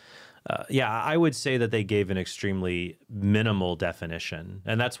purposes. I would say that they gave an extremely minimal definition.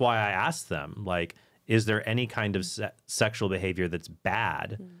 And that's why I asked them, like, is there any kind of sexual behavior that's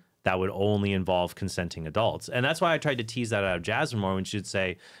bad that would only involve consenting adults? And that's why I tried to tease that out of Jazmen more when she'd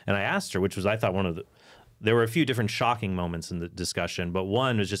say, and I asked her, which was, I thought, there were a few different shocking moments in the discussion, but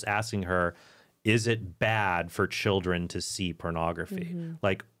one was just asking her, is it bad for children to see pornography?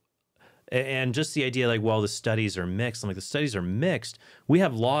 Like, and just the idea, like, well, the studies are mixed. I'm like, the studies are mixed. We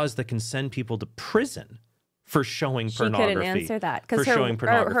have laws that can send people to prison for showing pornography. She couldn't answer that because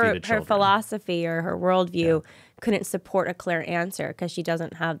her philosophy or her worldview couldn't support a clear answer because she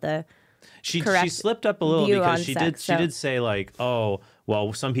doesn't have the correct. She slipped up a little because she sex, did say like, oh,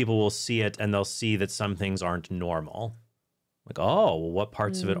 well, some people will see it and they'll see that some things aren't normal. Like, oh, well, what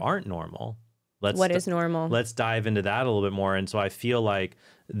parts of it aren't normal? What is normal? Let's dive into that a little bit more. And so I feel like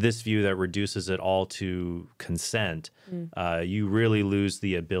this view that reduces it all to consent, you really lose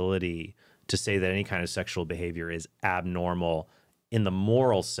the ability to say that any kind of sexual behavior is abnormal in the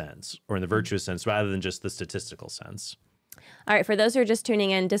moral sense or in the virtuous sense rather than just the statistical sense. All right, for those who are just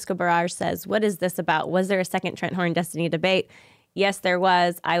tuning in, Disco Barrage says, what is this about? Was there a second Trent Horn Destiny debate? Yes, there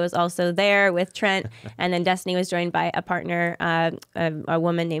was. I was also there with Trent, and then Destiny was joined by a partner, a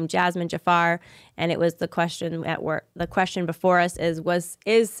woman named Jazmen Jafar, and it was the question at work. The question before us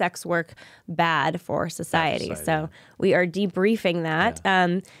is sex work bad for society? So we are debriefing that.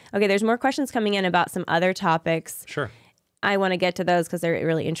 Okay, there's more questions coming in about some other topics. Sure. I want to get to those because they're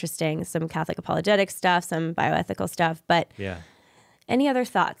really interesting. Some Catholic apologetics stuff, some bioethical stuff. But any other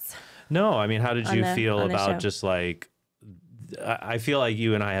thoughts? No, I mean, how did you feel about just like, I feel like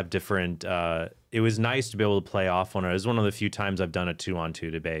you and I have different, it was nice to be able to play off one another. It was one of the few times I've done a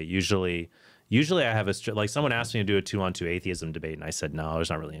 2-on-2 debate. Usually I have like someone asked me to do a 2-on-2 atheism debate and I said, no, there's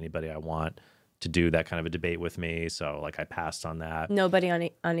not really anybody I want to do that kind of a debate with me. So like I passed on that. Nobody on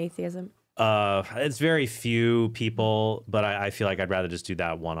atheism? It's very few people, but I feel like I'd rather just do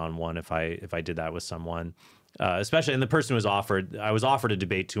that one-on-one if I did that with someone. Especially, and the person I was offered a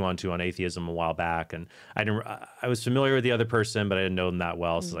debate 2-on-2 on atheism a while back, and I was familiar with the other person, but I didn't know them that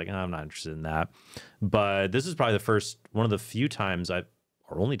well, so like, oh, I'm not interested in that. But this is probably one of the few times or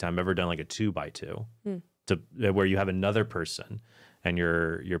only time I've ever done like a 2-by-2 where you have another person and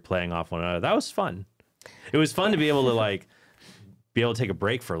you're playing off one another. That was fun. It was fun to be able to take a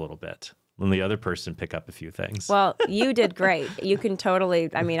break for a little bit when the other person pick up a few things. Well, you did great. You can totally.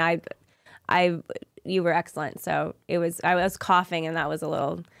 I mean, you were excellent. So I was coughing, and that was a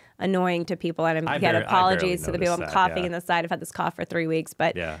little annoying to people. And again, apologies to the people. I'm coughing in the side. I've had this cough for 3 weeks,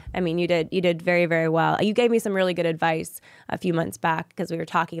 but I mean, you did very, very well. You gave me some really good advice a few months back because we were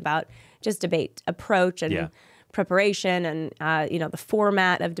talking about just debate approach and preparation and the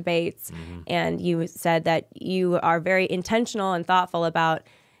format of debates. And you said that you are very intentional and thoughtful about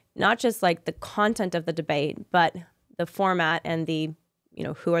not just like the content of the debate, but the format and the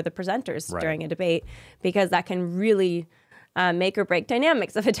who are the presenters during a debate, because that can really make or break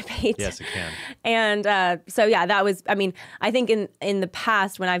dynamics of a debate. Yes, it can. And that was, I mean, I think in the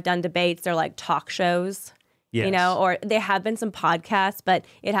past when I've done debates, they're like talk shows, or there have been some podcasts, but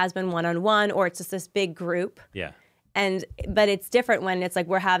it has been one-on-one or it's just this big group. Yeah. But it's different when it's like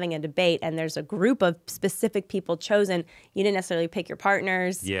we're having a debate and there's a group of specific people chosen. You didn't necessarily pick your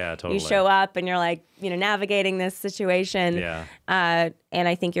partners. Yeah, totally. You show up and you're like, navigating this situation. Yeah. And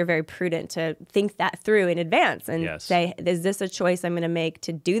I think you're very prudent to think that through in advance and say, is this a choice I'm going to make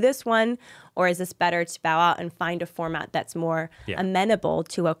to do this one? Or is this better to bow out and find a format that's more amenable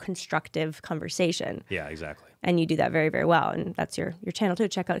to a constructive conversation? Yeah, exactly. And you do that very, very well. And that's your channel too.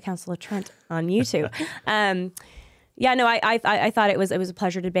 Check out Counselor Trent on YouTube. Yeah, no, I thought it was a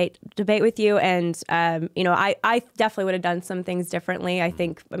pleasure to debate with you, and I definitely would have done some things differently. I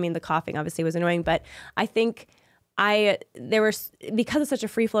think, the coughing obviously was annoying, but I think because it's such a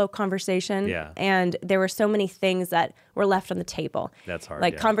free flow conversation, and there were so many things that were left on the table. That's hard.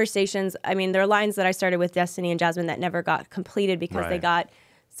 Like conversations. There are lines that I started with Destiny and Jazmen that never got completed because they got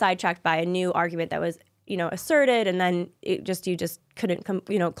sidetracked by a new argument that was asserted, and then you just couldn't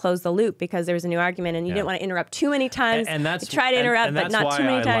close the loop because there was a new argument, and you didn't want to interrupt too many times. And that's you try to interrupt, but not too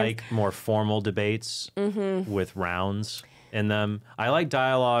many times. I like more formal debates with rounds in them. I like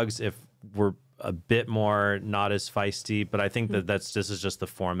dialogues if we're a bit more not as feisty, but I think that this is just the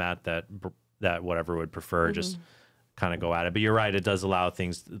format that whatever would prefer just kind of go at it. But you're right, it does allow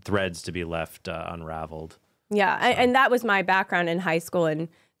threads to be left unraveled. Yeah, and that was my background in high school and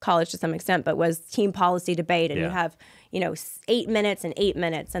college to some extent, but was team policy debate, and you have 8 minutes and 8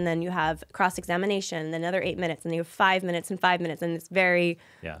 minutes, and then you have cross-examination, and then another 8 minutes, and you have 5 minutes and 5 minutes, and it's very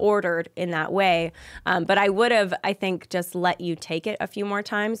ordered in that way. But I would have, I think, just let you take it a few more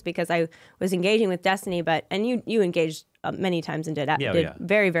times because I was engaging with Destiny, and you engaged many times and did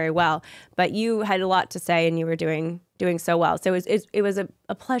very, very well. But you had a lot to say, and you were doing so well. So it was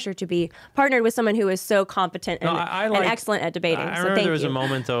a pleasure to be partnered with someone who is so competent and excellent at debating. I remember there was a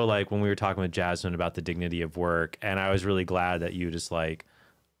moment though, like when we were talking with Jazmen about the dignity of work, and I was really glad that you just I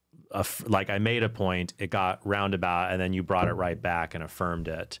made a point, it got roundabout, and then you brought it right back and affirmed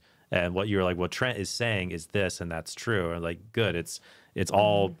it. And what you were like, what Trent is saying is this, and that's true. And like, good, it's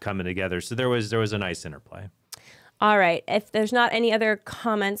all coming together. So there was a nice interplay. All right. If there's not any other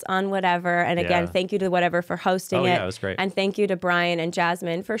comments on whatever, and again, thank you to whatever for hosting it. Yeah, it was great. And thank you to Brian and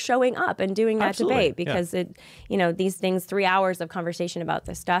Jazmen for showing up and doing that debate, because these things, 3 hours of conversation about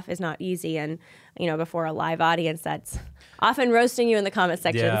this stuff is not easy. And, before a live audience, that's often roasting you in the comment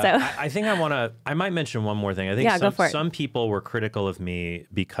section. Yeah, so I think I might mention one more thing. I think some people were critical of me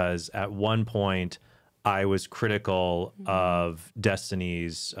because at one point I was critical of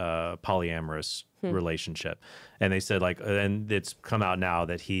Destiny's polyamorous relationship. And they said and it's come out now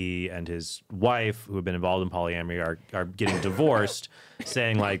that he and his wife, who have been involved in polyamory, are getting divorced,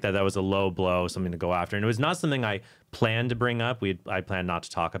 saying that was a low blow, something to go after. And it was not something I planned to bring up. I planned not to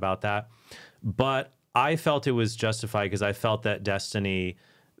talk about that. But I felt it was justified because I felt that Destiny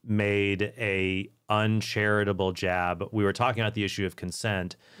made a uncharitable jab. We were talking about the issue of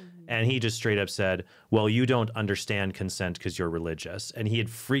consent, and he just straight up said, well, you don't understand consent because you're religious. And he had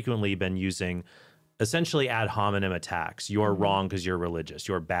frequently been using essentially ad hominem attacks. You're wrong because you're religious.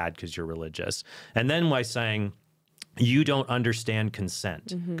 You're bad because you're religious. And then by saying you don't understand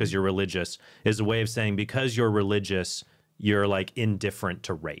consent because you're religious is a way of saying because you're religious, you're indifferent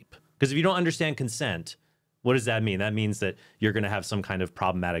to rape. Because if you don't understand consent, what does that mean? That means that you're going to have some kind of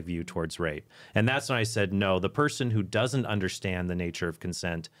problematic view towards rape. And that's when I said, no, the person who doesn't understand the nature of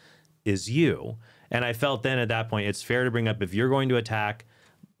consent is you. And I felt then at that point, it's fair to bring up, if you're going to attack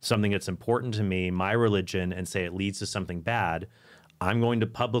something that's important to me, my religion, and say it leads to something bad, I'm going to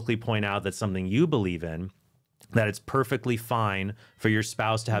publicly point out that something you believe in, that it's perfectly fine for your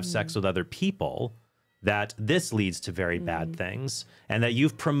spouse to have sex with other people, that this leads to very bad things, and that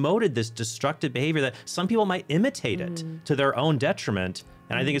you've promoted this destructive behavior that some people might imitate it to their own detriment.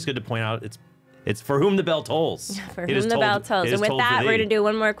 And I think it's good to point out it's for whom the bell tolls. For whom the bell tolls. And with that, we're going to do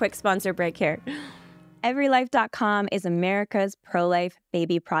one more quick sponsor break here. EveryLife.com is America's pro-life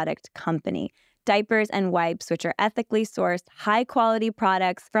baby product company. Diapers and wipes, which are ethically sourced, high-quality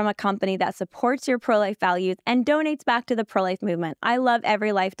products from a company that supports your pro-life values and donates back to the pro-life movement. I love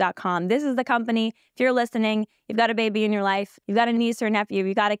EveryLife.com. This is the company. If you're listening, you've got a baby in your life, you've got a niece or nephew,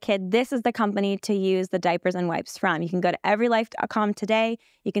 you've got a kid, this is the company to use the diapers and wipes from. You can go to EveryLife.com today.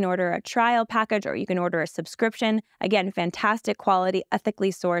 You can order a trial package or you can order a subscription. Again, fantastic quality,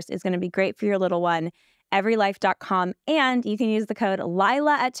 ethically sourced. Is going to be great for your little one. EveryLife.com, and you can use the code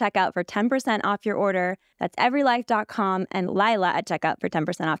Lila at checkout for 10% off your order. That's EveryLife.com and Lila at checkout for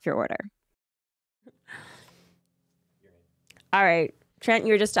 10% off your order. All right, Trent,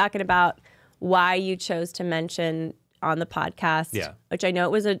 you were just talking about why you chose to mention on the podcast, which I know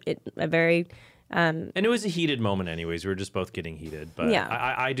it was a very... and it was a heated moment anyways. We were just both getting heated. But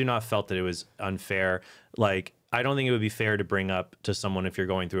I do not felt that it was unfair. I don't think it would be fair to bring up to someone if you're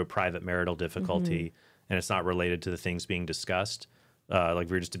going through a private marital difficulty and it's not related to the things being discussed, like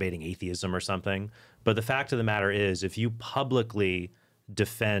we were just debating atheism or something. But the fact of the matter is, if you publicly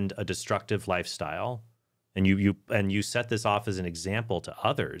defend a destructive lifestyle and you set this off as an example to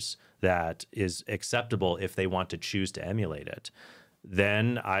others that is acceptable if they want to choose to emulate it,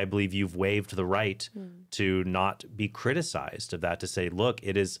 then I believe you've waived the right to not be criticized of that, to say, look,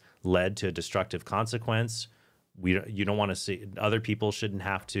 it has led to a destructive consequence. You don't want to see, other people shouldn't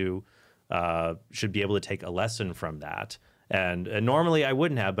have to, should be able to take a lesson from that. And normally I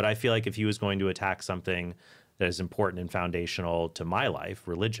wouldn't have, but I feel like if he was going to attack something that is important and foundational to my life,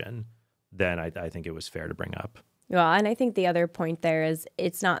 religion, then I think it was fair to bring up. Well, and I think the other point there is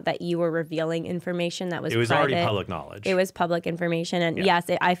it's not that you were revealing information that was private. It was already public knowledge. It was public information. And yes,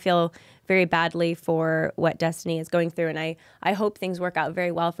 I feel very badly for what Destiny is going through. And I hope things work out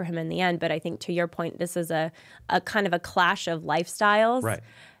very well for him in the end. But I think to your point, this is a kind of a clash of lifestyles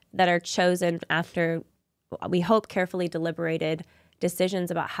that are chosen after, we hope, carefully deliberated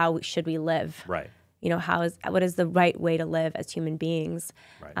decisions about how should we live. Right. You know, what is the right way to live as human beings?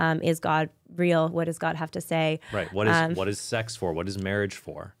 Right. Is God real? What does God have to say? Right. What is sex for? What is marriage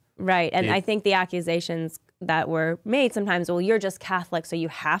for? Right. And I think the accusations that were made sometimes, well, you're just Catholic, so you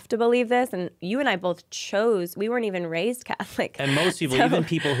have to believe this. And you and I both chose, we weren't even raised Catholic. And most people, even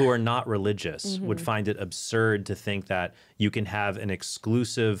people who are not religious, would find it absurd to think that you can have an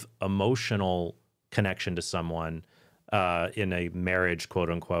exclusive emotional connection to someone in a marriage,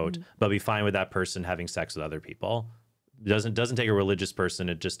 quote unquote, but be fine with that person having sex with other people. It doesn't take a religious person.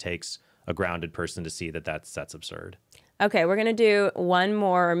 It just takes a grounded person to see that that's absurd. Okay, we're going to do one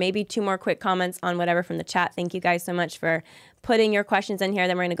more or maybe two more quick comments on whatever from the chat. Thank you guys so much for putting your questions in here.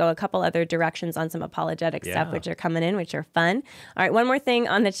 Then we're going to go a couple other directions on some apologetic stuff, which are coming in, which are fun. All right, one more thing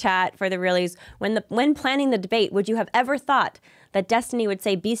on the chat for the realies. When planning the debate, would you have ever thought that Destiny would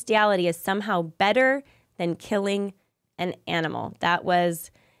say bestiality is somehow better than killing an animal? That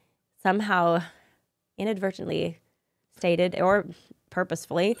was somehow inadvertently stated or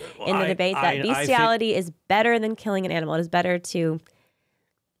purposefully in the debate that bestiality is better than killing an animal. It is better to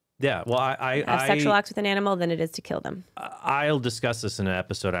have sexual acts with an animal than it is to kill them. I'll discuss this in an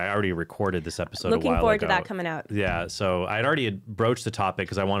episode. I already recorded this episode a while ago. Looking forward to that coming out. Yeah, so I'd already broached the topic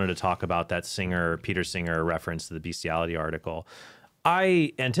because I wanted to talk about that Peter Singer reference to the bestiality article.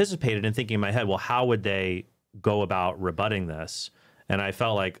 I anticipated and thinking in my head, well, how would they go about rebutting this? And I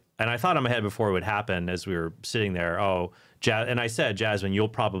felt like, and I thought in my head before it would happen as we were sitting there, and I said, Jasmine, you'll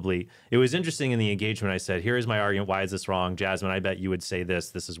probably, it was interesting in the engagement. I said, here is my argument. Why is this wrong? Jasmine, I bet you would say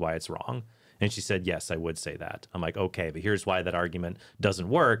this. This is why it's wrong. And she said, yes, I would say that. I'm like, okay, but here's why that argument doesn't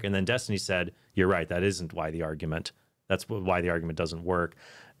work. And then Destiny said, you're right. That's why the argument doesn't work.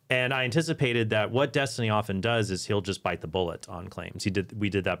 And I anticipated that what Destiny often does is he'll just bite the bullet on claims. We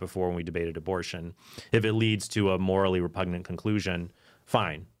did that before when we debated abortion. If it leads to a morally repugnant conclusion,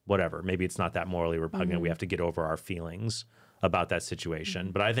 fine, whatever. Maybe it's not that morally repugnant. We have to get over our feelings about that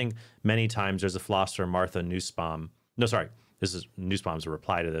situation. But I think many times there's a philosopher, Martha Nussbaum. No, sorry, Nussbaum's a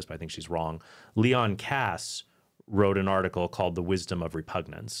reply to this, but I think she's wrong. Leon Cass wrote an article called The Wisdom of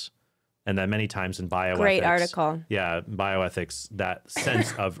Repugnance. And that many times in bioethics. Great article. Yeah, bioethics, that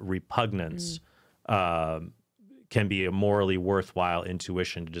sense of repugnance can be a morally worthwhile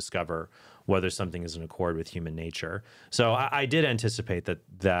intuition to discover whether something is in accord with human nature. So I did anticipate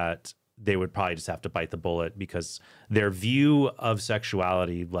that they would probably just have to bite the bullet because their view of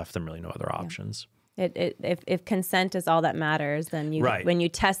sexuality left them really no other options. If consent is all that matters, then when you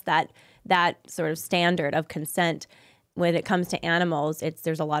test that sort of standard of consent, when it comes to animals,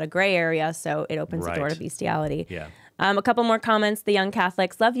 there's a lot of gray area, so it opens the door to bestiality. Yeah. A couple more comments. The Young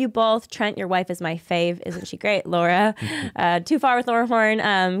Catholics, love you both. Trent, your wife is my fave. Isn't she great? Laura, Too Far with Laura Horn,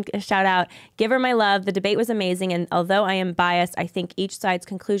 shout out. Give her my love. The debate was amazing, and although I am biased, I think each side's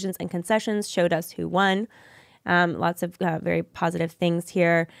conclusions and concessions showed us who won. Lots of very positive things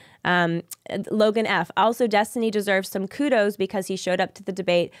here. Logan F. Also, Destiny deserves some kudos because he showed up to the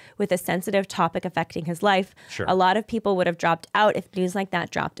debate with a sensitive topic affecting his life. Sure. A lot of people would have dropped out if news like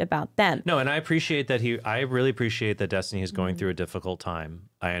that dropped about them. No, and I appreciate that I really appreciate that Destiny is going through a difficult time.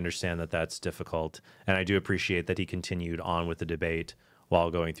 I understand that that's difficult, and I do appreciate that he continued on with the debate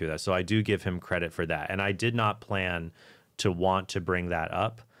while going through that. So I do give him credit for that. And I did not plan to want to bring that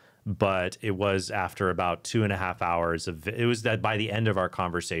up. But it was after about 2.5 hours it was that by the end of our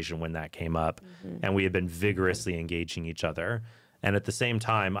conversation when that came up, and we had been vigorously engaging each other. And at the same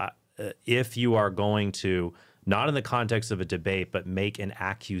time, if you are going to, not in the context of a debate, but make an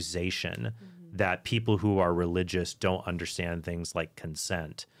accusation that people who are religious don't understand things like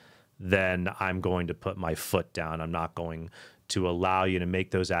consent, then I'm going to put my foot down. I'm not going to allow you to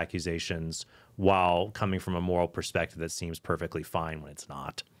make those accusations while coming from a moral perspective that seems perfectly fine when it's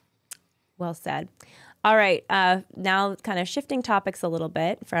not. Well said. All right. Now kind of shifting topics a little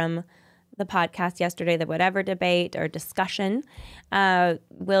bit from the podcast yesterday, the whatever debate or discussion.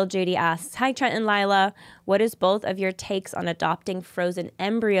 Will Judy asks, hi, Trent and Lila. What is both of your takes on adopting frozen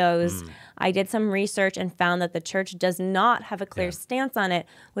embryos? I did some research and found that the church does not have a clear stance on it.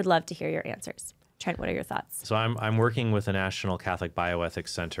 Would love to hear your answers. Trent, what are your thoughts? So I'm working with the National Catholic Bioethics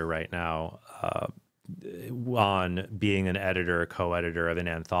Center right now on being an editor, co-editor of an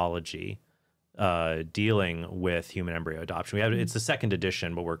anthology dealing with human embryo adoption. It's the second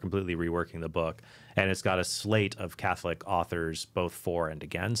edition, but we're completely reworking the book, and it's got a slate of Catholic authors, both for and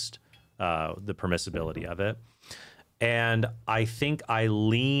against the permissibility of it. And I think I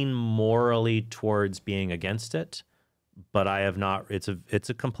lean morally towards being against it, but I have not. It's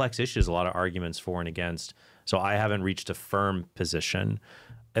a complex issue. There's a lot of arguments for and against, so I haven't reached a firm position.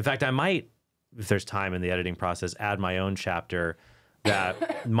 In fact, I might, if there's time in the editing process, add my own chapter.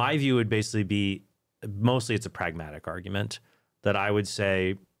 That my view would basically be, mostly it's a pragmatic argument, that I would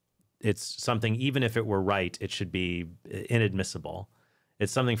say it's something, even if it were right, it should be inadmissible.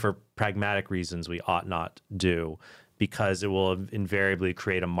 It's something for pragmatic reasons we ought not do, because it will invariably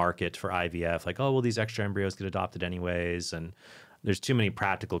create a market for IVF. Like, oh, well, these extra embryos get adopted anyways. And there's too many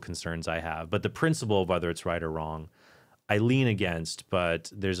practical concerns I have. But the principle of whether it's right or wrong, I lean against,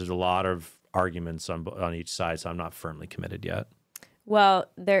 but there's a lot of arguments on each side, so I'm not firmly committed yet. Well,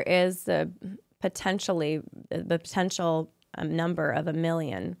 there is the potential number of 1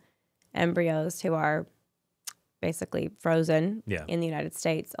 million embryos who are basically frozen in the United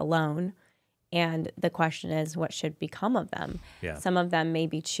States alone. And the question is, what should become of them? Yeah. Some of them may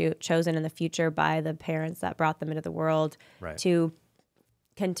be chosen in the future by the parents that brought them into the world to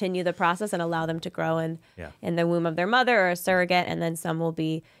continue the process and allow them to grow in the womb of their mother or a surrogate, and then some will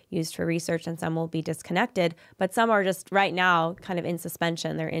be used for research and some will be disconnected. But some are just right now kind of in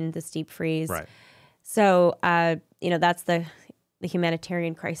suspension. They're in this deep freeze. Right. So, that's the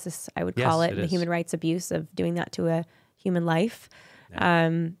humanitarian crisis, I would call it, the human rights abuse of doing that to a human life.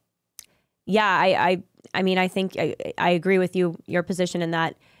 Yeah. I think I agree with your position in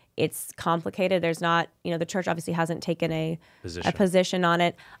that it's complicated. There's not, the church obviously hasn't taken a position on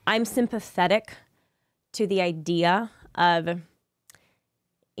it. I'm sympathetic to the idea of,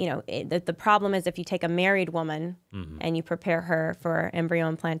 the problem is if you take a married woman and you prepare her for embryo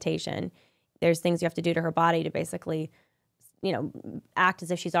implantation, there's things you have to do to her body to basically, act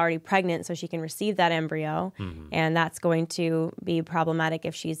as if she's already pregnant so she can receive that embryo. And that's going to be problematic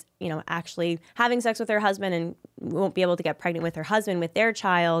if she's, actually having sex with her husband and won't be able to get pregnant with her husband, with their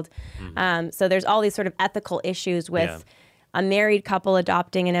child. So there's all these sort of ethical issues with a married couple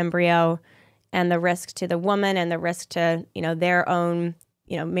adopting an embryo and the risk to the woman and the risk to, their own,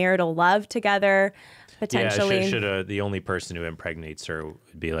 marital love together. Potentially. Yeah, the only person who impregnates her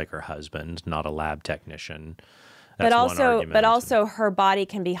would be like her husband, not a lab technician. But also her body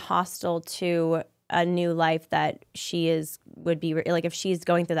can be hostile to a new life that would be like, if she's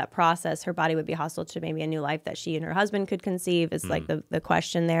going through that process, her body would be hostile to maybe a new life that she and her husband could conceive is like the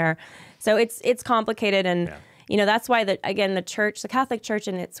question there. So it's complicated. And, that's why the Catholic Church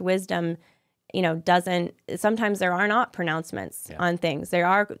in its wisdom, sometimes there are not pronouncements on things. There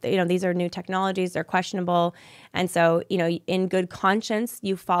are, these are new technologies, they're questionable. And so, in good conscience,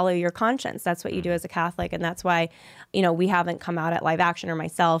 you follow your conscience. That's what you do as a Catholic. And that's why, we haven't come out at Live Action or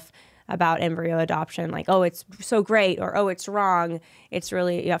myself about embryo adoption, like, oh, it's so great, or, oh, it's wrong. It's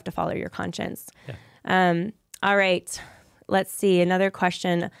really, you have to follow your conscience. Yeah. All right. Let's see. Another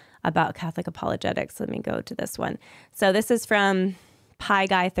question about Catholic apologetics. Let me go to this one. So this is from Pie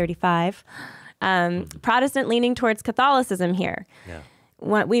Guy 35. Protestant leaning towards Catholicism here.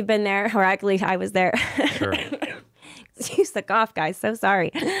 Yeah. We've been there, or actually I was there. Sure. Excuse the cough, guys. So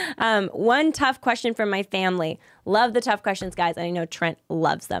sorry. One tough question from my family. Love the tough questions, guys. And I know Trent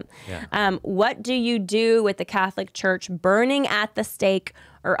loves them. Yeah. What do you do with the Catholic Church burning at the stake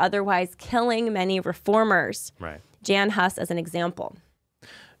or otherwise killing many reformers? Right. Jan Hus as an example.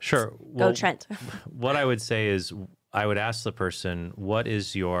 Sure. Go Trent. What I would say is I would ask the person, what do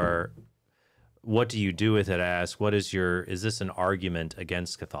you do with it? I ask, is this an argument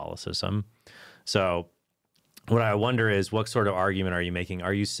against Catholicism? So what I wonder is, what sort of argument are you making?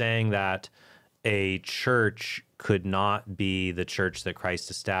 Are you saying that a church could not be the church that Christ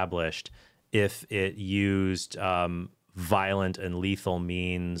established if it used violent and lethal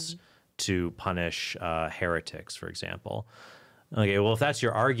means to punish heretics, for example? Okay, well, if that's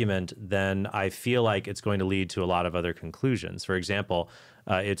your argument, then I feel like it's going to lead to a lot of other conclusions. For example,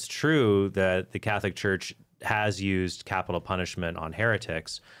 It's true that the Catholic Church has used capital punishment on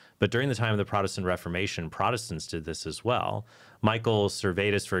heretics, but during the time of the Protestant Reformation, Protestants did this as well. Michael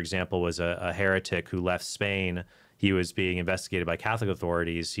Servetus, for example, was a heretic who left Spain. He was being investigated by Catholic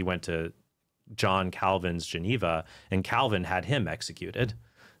authorities. He went to John Calvin's Geneva, and Calvin had him executed.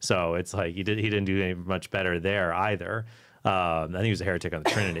 So it's like he didn't do any much better there either. I think he was a heretic on the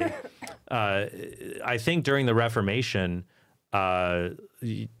Trinity. I think during the Reformation, I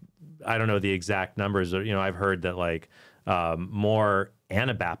don't know the exact numbers. I've heard that like more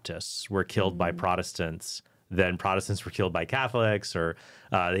Anabaptists were killed by Protestants than Protestants were killed by Catholics, or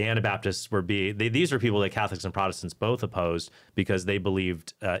the Anabaptists these were people that Catholics and Protestants both opposed because they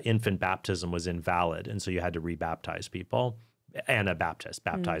believed infant baptism was invalid, and so you had to rebaptize people. Anabaptists,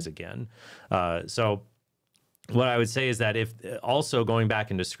 baptize again. So what I would say is that if also going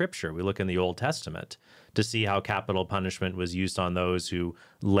back into Scripture, we look in the Old Testament to see how capital punishment was used on those who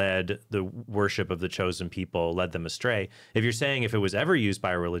led the worship of the chosen people, led them astray. If you're saying if it was ever used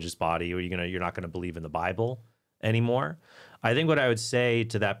by a religious body, you're not going to believe in the Bible anymore, I think what I would say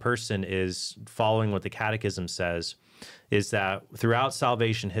to that person is, following what the Catechism says, is that throughout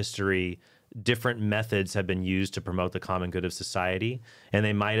salvation history, different methods have been used to promote the common good of society, and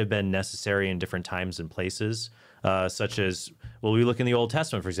they might have been necessary in different times and places, such as, well, we look in the Old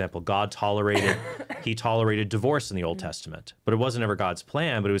Testament, for example, God he tolerated divorce in the Old Testament, but it wasn't ever God's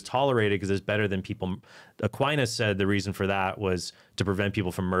plan, but it was tolerated because it's better than people. Aquinas said the reason for that was to prevent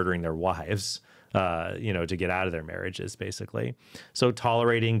people from murdering their wives, to get out of their marriages, basically. So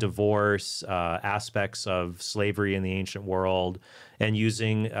tolerating divorce, aspects of slavery in the ancient world, and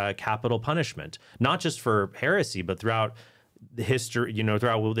using capital punishment, not just for heresy, but throughout the history,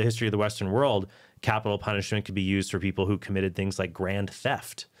 throughout the history of the Western world, capital punishment could be used for people who committed things like grand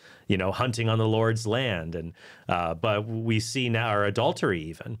theft, hunting on the Lord's land, and but we see now, or adultery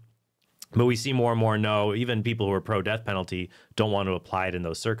even. But we see more and more, even people who are pro-death penalty don't want to apply it in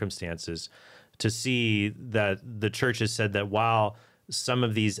those circumstances. To see that the church has said that while some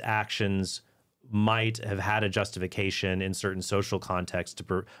of these actions might have had a justification in certain social contexts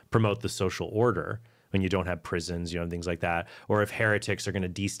to promote the social order, when you don't have prisons, and things like that, or if heretics are going to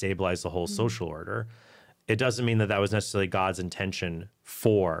destabilize the whole social order, it doesn't mean that that was necessarily God's intention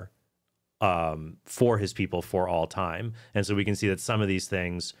for his people for all time. And so we can see that some of these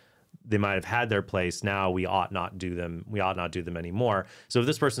things, they might have had their place. Now we ought not do them. We ought not do them anymore. So if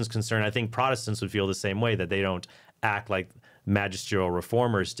this person's concerned, I think Protestants would feel the same way, that they don't act like magisterial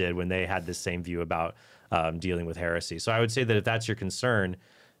reformers did when they had the same view about dealing with heresy. So I would say that if that's your concern,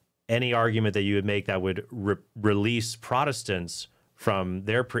 any argument that you would make that would release Protestants from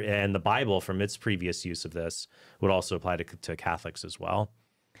their and the Bible from its previous use of this would also apply to Catholics as well.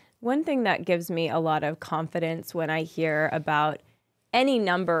 One thing that gives me a lot of confidence when I hear about any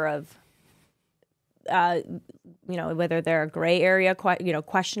number of, whether they're gray area,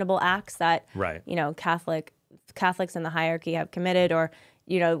 questionable acts that, right, Catholics in the hierarchy have committed, or,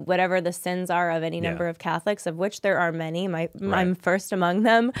 whatever the sins are of any number of Catholics, of which there are many. I'm first among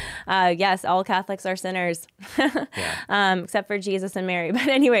them. Yes, all Catholics are sinners, except for Jesus and Mary. But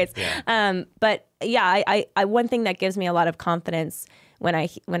anyways, I one thing that gives me a lot of confidence when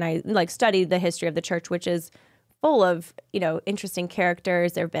I like study the history of the church, which is full of, interesting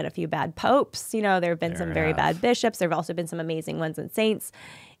characters. There have been a few bad popes, there have been some very bad bishops. There have also been some amazing ones and saints,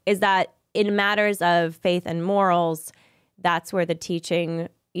 is that in matters of faith and morals, that's where the teaching,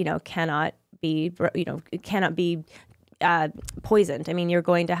 cannot be poisoned. I mean, you're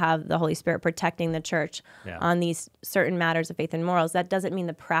going to have the Holy Spirit protecting the church on these certain matters of faith and morals. That doesn't mean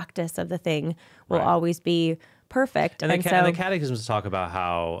the practice of the thing will always be perfect. And the catechisms talk about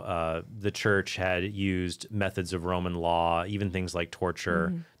how the church had used methods of Roman law, even things like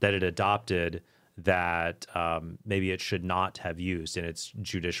torture, that it adopted that maybe it should not have used in its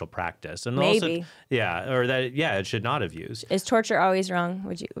judicial practice. And maybe. It should not have used. Is torture always wrong,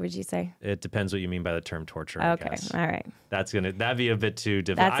 would you say? It depends what you mean by the term torture, okay, I guess. All right. That'd be a bit too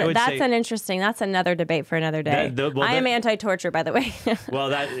difficult. That's another debate for another day. I am anti-torture, by the way. Well,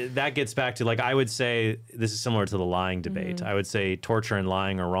 that gets back to, I would say, this is similar to the lying debate. I would say torture and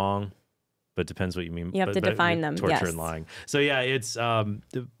lying are wrong, but depends what you mean. You have to define them. Torture and lying. So it's,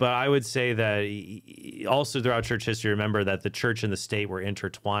 but I would say that also throughout church history, remember that the church and the state were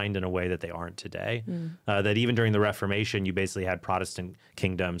intertwined in a way that they aren't today. That even during the Reformation, you basically had Protestant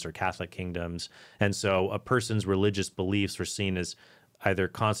kingdoms or Catholic kingdoms. And so a person's religious beliefs were seen as either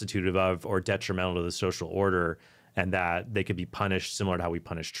constitutive of or detrimental to the social order, and that they could be punished similar to how we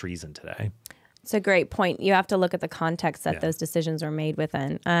punish treason today. It's a great point. You have to look at the context that those decisions were made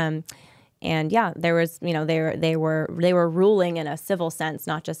within. yeah, there was, they were ruling in a civil sense,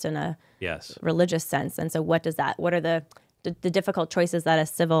 not just in a religious sense. And so what are the difficult choices that a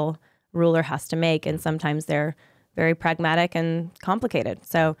civil ruler has to make? And sometimes they're very pragmatic and complicated.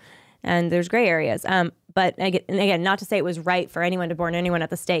 So, and there's gray areas. But again, not to say it was right for anyone to burn anyone at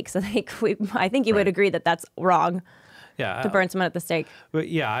the stake. So I think you would agree that that's wrong. Yeah, to burn someone at the stake. But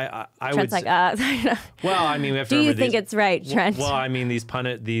yeah, I Trent's would. Well, I mean, we have to do you remember think it's right, Trent? Well, I mean, these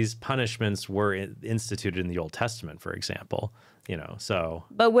punishments were instituted in the Old Testament, for example. So.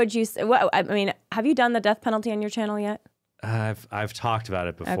 But would you? Well, I mean, have you done the death penalty on your channel yet? I've talked about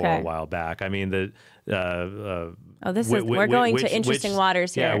it before a while back. I mean we're going to interesting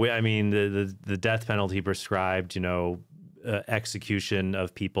waters here. Yeah, I mean the death penalty prescribed, execution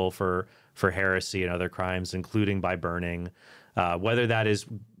of people for heresy and other crimes, including by burning. Whether that is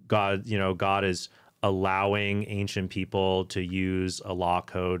God is allowing ancient people to use a law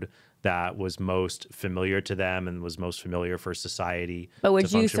code that was most familiar to them and was most familiar for society. But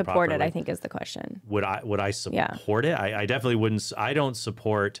would you support it, I think is the question. Would I support it? I definitely wouldn't. I don't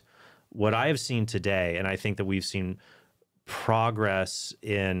support what I have seen today, and I think that we've seen progress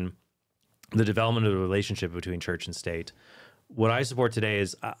in the development of the relationship between church and state. What I support today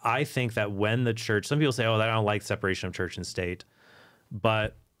is I think that when the church, some people say, I don't like separation of church and state,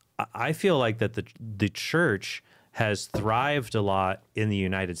 but I feel like that the church has thrived a lot in the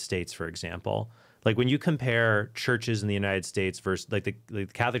United States, for example. Like when you compare churches in the United States versus like the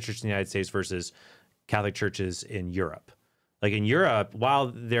Catholic Church in the United States versus Catholic churches in Europe. Like in Europe,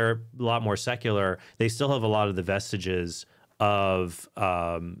 while they're a lot more secular, they still have a lot of the vestiges of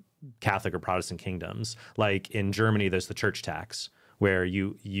Catholic or Protestant kingdoms. Like in Germany, there's the church tax, where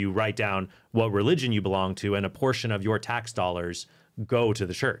you write down what religion you belong to, and a portion of your tax dollars go to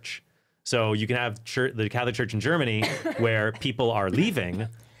the church. So you can have the Catholic Church in Germany where people are leaving,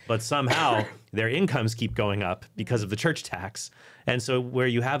 but somehow their incomes keep going up because of the church tax. And so where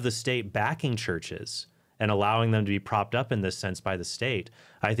you have the state backing churches and allowing them to be propped up in this sense by the state,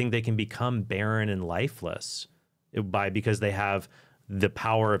 I think they can become barren and lifeless because they have the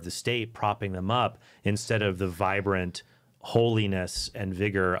power of the state propping them up instead of the vibrant holiness and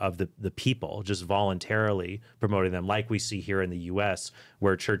vigor of the people just voluntarily promoting them, like we see here in the U.S.,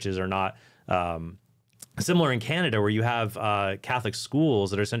 where churches are not similar in Canada, where you have Catholic schools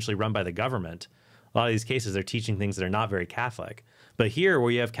that are essentially run by the government. A lot of these cases, they're teaching things that are not very Catholic. But here,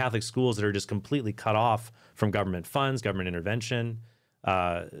 where you have Catholic schools that are just completely cut off from government funds, government intervention,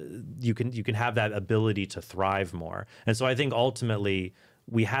 you can have that ability to thrive more. And so I think ultimately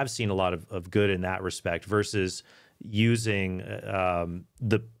we have seen a lot of good in that respect versus using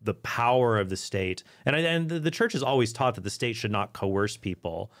the power of the state. And the church has always taught that the state should not coerce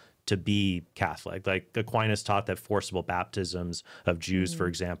people to be Catholic. Like Aquinas taught that forcible baptisms of Jews, for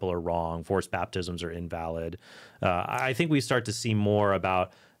example, are wrong. Forced baptisms are invalid. I think we start to see more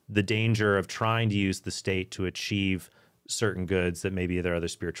about the danger of trying to use the state to achieve certain goods that maybe there are other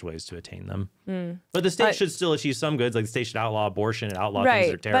spiritual ways to attain them. But the state should still achieve some goods, like the state should outlaw abortion and outlaw things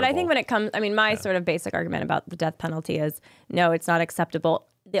that are terrible. But I think when it comes, my sort of basic argument about the death penalty is, no, it's not acceptable.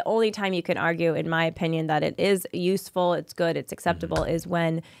 The only time you can argue, in my opinion, that it is useful, it's good, it's acceptable, is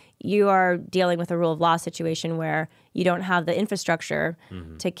when you are dealing with a rule of law situation where you don't have the infrastructure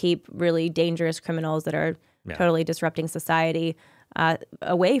to keep really dangerous criminals that are totally disrupting society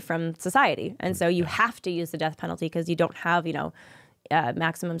away from society. And so you have to use the death penalty because you don't have,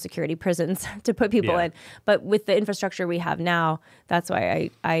 maximum security prisons to put people in. But with the infrastructure we have now, that's why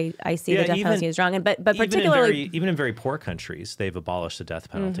I see the death penalty as wrong. But particularly even in very poor countries, they've abolished the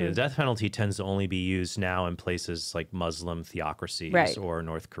death penalty. The death penalty tends to only be used now in places like Muslim theocracies or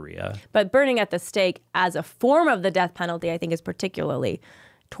North Korea. But burning at the stake as a form of the death penalty, I think, is particularly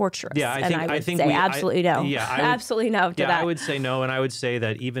torturous. Yeah, I think absolutely no. Yeah, absolutely no to that. I would say no, and I would say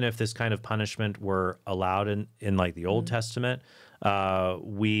that even if this kind of punishment were allowed in like the Old Testament,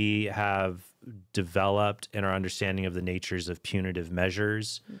 we have developed in our understanding of the natures of punitive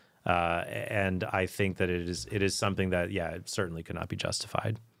measures, and I think that it is something that it certainly could not be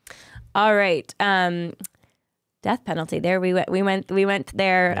justified. All right. Death penalty. There we went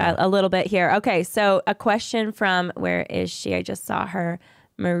there a little bit here. Okay, so a question from, where is she? I just saw her.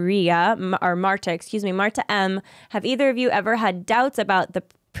 Marta M. Have either of you ever had doubts about the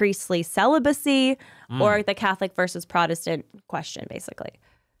priestly celibacy or the Catholic versus Protestant question, basically?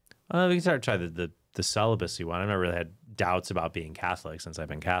 We can try the celibacy one. I've never really had doubts about being Catholic since I've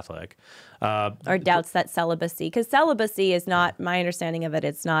been Catholic. Or doubts that celibacy, because celibacy is not, my understanding of it,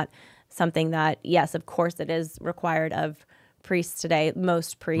 it's not something that, yes, of course it is required of priests today,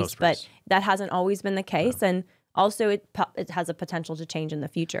 most priests, but that hasn't always been the case. And Also, it has a potential to change in the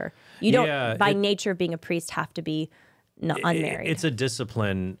future. You don't, by nature of being a priest, have to be unmarried. It's a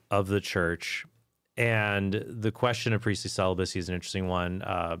discipline of the church. And the question of priestly celibacy is an interesting one.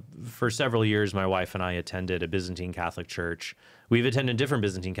 For several years, my wife and I attended a Byzantine Catholic church. We've attended different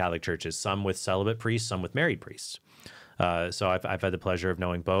Byzantine Catholic churches, some with celibate priests, some with married priests. So I've had the pleasure of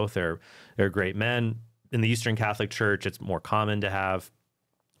knowing both. They're great men. In the Eastern Catholic Church, it's more common to have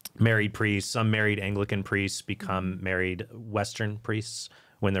married priests. Some married Anglican priests become married Western priests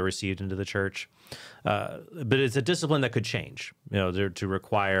when they're received into the church. But it's a discipline that could change, to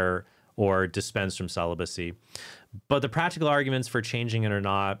require or dispense from celibacy. But the practical arguments for changing it or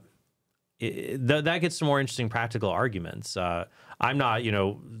not, that gets to more interesting practical arguments. I'm not,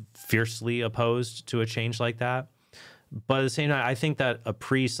 fiercely opposed to a change like that. But at the same time, I think that a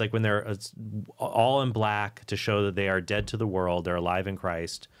priest, like when they're all in black to show that they are dead to the world, they're alive in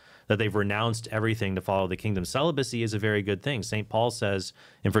Christ, that they've renounced everything to follow the kingdom. Celibacy is a very good thing. St. Paul says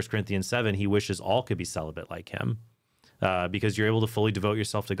in 1 Corinthians 7, he wishes all could be celibate like him because you're able to fully devote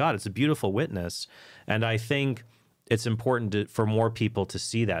yourself to God. It's a beautiful witness. And I think it's important for more people to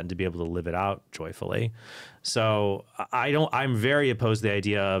see that and to be able to live it out joyfully. So I'm very opposed to the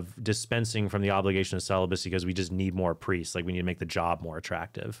idea of dispensing from the obligation of celibacy because we just need more priests. Like we need to make the job more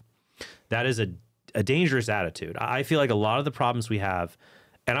attractive. That is a dangerous attitude. I feel like a lot of the problems we have,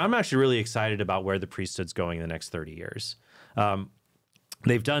 and I'm actually really excited about where the priesthood's going in the next 30 years.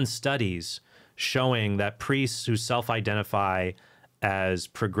 They've done studies showing that priests who self-identify as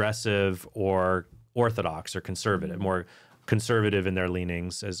progressive or orthodox or conservative, more conservative in their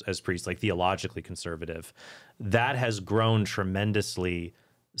leanings as priests, like theologically conservative, that has grown tremendously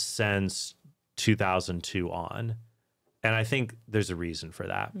since 2002 on. And I think there's a reason for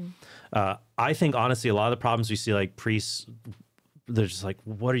that. I think, honestly, a lot of the problems we see, like priests, they're just like,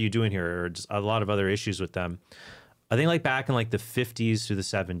 what are you doing here? Or just a lot of other issues with them. I think like back in like the 50s through the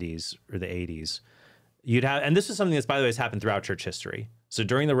 70s or the 80s, you'd have, and this is something that's, by the way, has happened throughout church history. So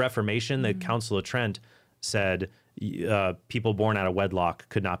during the Reformation, the Council of Trent said people born out of wedlock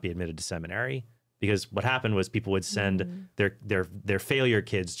could not be admitted to seminary because what happened was people would send their failure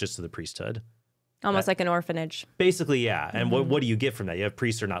kids just to the priesthood. Almost like an orphanage. Basically, yeah. And what do you get from that? You have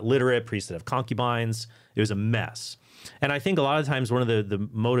priests who are not literate, priests that have concubines. It was a mess. And I think a lot of times one of the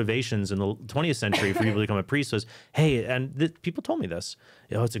motivations in the 20th century for people to become a priest was, hey, and people told me this,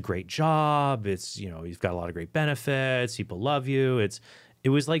 it's a great job. It's, you've got a lot of great benefits. People love you. It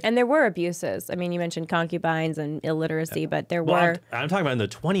was like... And there were abuses. I mean, you mentioned concubines and illiteracy, but there were... I'm talking about in the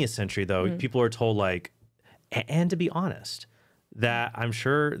 20th century, though, people are told like, and to be honest, that I'm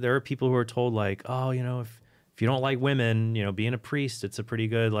sure there are people who are told like, oh, if you don't like women, being a priest, it's a pretty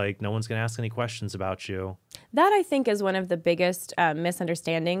good, like, no one's going to ask any questions about you. That, I think, is one of the biggest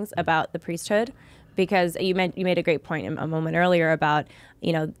misunderstandings about the priesthood, because you made a great point a moment earlier about,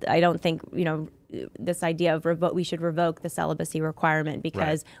 I don't think, this idea of we should revoke the celibacy requirement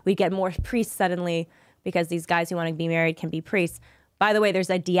because we get more priests suddenly because these guys who want to be married can be priests. By the way, there's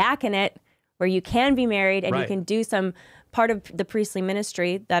a diaconate where you can be married and you can do some part of the priestly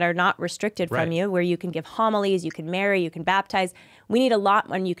ministry that are not restricted from you, where you can give homilies, you can marry, you can baptize. We need a lot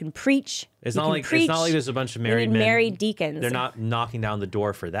when you can preach. It's not like there's a bunch of married men. Married deacons. They're not knocking down the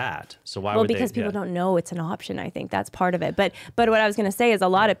door for that. So why would they? Well, because people don't know it's an option. I think that's part of it. But what I was going to say is a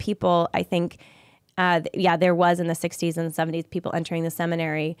lot of people, I think, there was in the 60s and 70s people entering the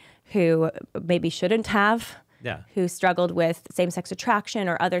seminary who maybe shouldn't have. Who struggled with same-sex attraction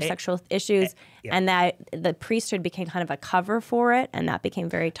or other sexual issues, and that the priesthood became kind of a cover for it, and that became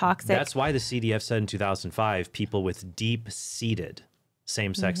very toxic. That's why the CDF said in 2005, people with deep-seated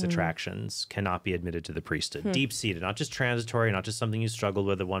same-sex attractions cannot be admitted to the priesthood. Deep-seated, not just transitory, not just something you struggled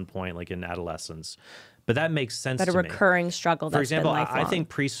with at one point, like in adolescence. But that makes sense to me. But a recurring struggle that's been lifelong. For example, I think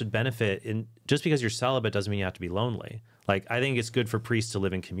priests would benefit just because you're celibate doesn't mean you have to be lonely. Like, I think it's good for priests to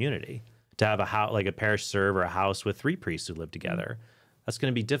live in community. To have a house, like a parish serve or a house with 3 priests who live together. That's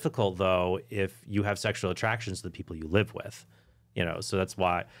going to be difficult, though, if you have sexual attractions to the people you live with. So that's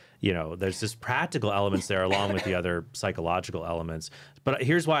why, there's just practical elements there along with the other psychological elements. But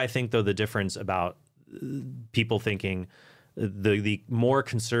here's why I think, though, the difference about people thinking the more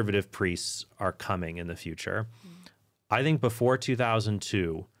conservative priests are coming in the future. I think before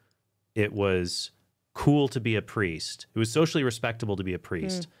 2002, it was cool to be a priest. It was socially respectable to be a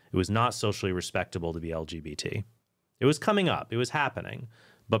priest. It was not socially respectable to be LGBT. It was coming up. It was happening.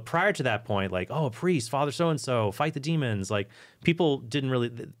 But prior to that point, like, oh, a priest, Father so-and-so, fight the demons. Like, people didn't really,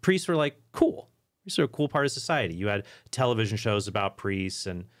 priests were like, cool. Priests are a cool part of society. You had television shows about priests,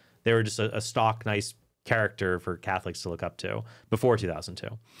 and they were just a stock, nice character for Catholics to look up to before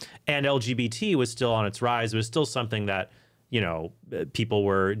 2002. And LGBT was still on its rise. It was still something that, you know, people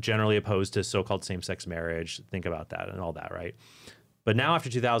were generally opposed to so-called same-sex marriage. Think about that and all that, right? But now after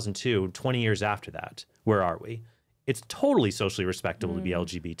 2002, 20 years after that, where are we? It's totally socially respectable to be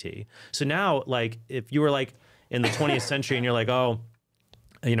LGBT. So now, like, if you were like in the 20th century and you're like, oh,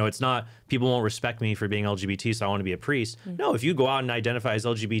 you know, it's not, people won't respect me for being LGBT, so I want to be a priest. No, if you go out and identify as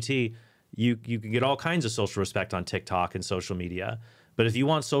LGBT, you can get all kinds of social respect on TikTok and social media. But if you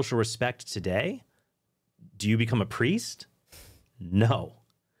want social respect today, do you become a priest? No.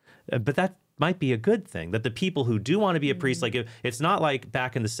 But that might be a good thing, that the people who do want to be a priest, like, if, it's not like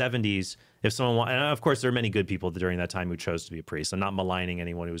back in the 70s, if someone, and of course there are many good people during that time who chose to be a priest. I'm not maligning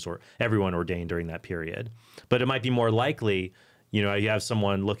anyone who was, or everyone ordained during that period. But it might be more likely, you know, you have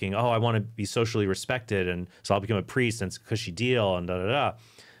someone looking, oh, I want to be socially respected, and so I'll become a priest, and it's a cushy deal, and da-da-da.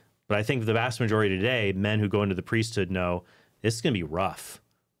 But I think the vast majority today, men who go into the priesthood know, this is going to be rough.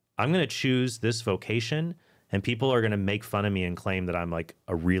 I'm going to choose this vocation, and people are going to make fun of me and claim that I'm like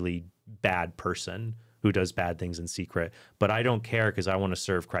a really bad person who does bad things in secret. But I don't care because I want to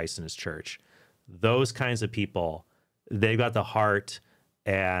serve Christ in his church. Those kinds of people, they've got the heart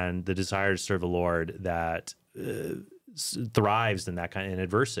and the desire to serve the Lord that thrives in that kind of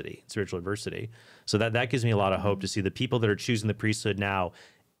adversity, spiritual adversity. So that gives me a lot of hope to see the people that are choosing the priesthood now,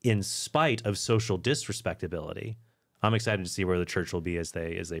 in spite of social disrespectability. I'm excited to see where the church will be as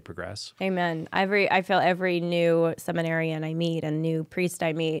they progress. Amen. I feel every new seminarian I meet and new priest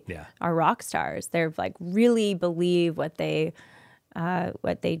I meet are rock stars. They're like really believe what they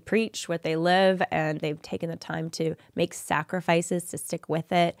preach, what they live, and they've taken the time to make sacrifices to stick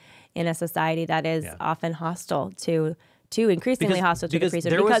with it in a society that is often hostile to increasingly hostile to the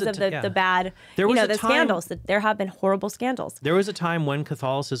priesthood because of the bad, the scandals. There have been horrible scandals. There was a time when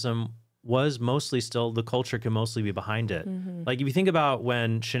Catholicism was mostly still, the culture could mostly be behind it. Like if you think about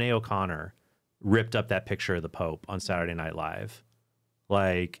when Sinead O'Connor ripped up that picture of the Pope on Saturday Night Live,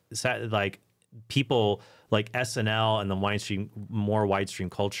 like people like SNL and the more widestream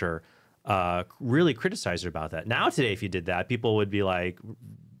culture really criticized her about that. Now today, if you did that, people would be like,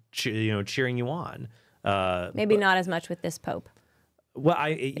 cheering you on. Maybe not as much with this Pope. Well,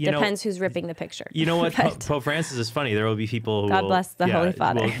 it depends who's ripping the picture. You know what? Pope Francis is funny. There will be people who God bless the Holy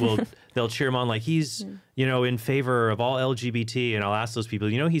Father. They'll cheer him on like he's, in favor of all LGBT. And I'll ask those people,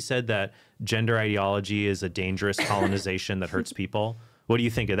 he said that gender ideology is a dangerous colonization that hurts people. What do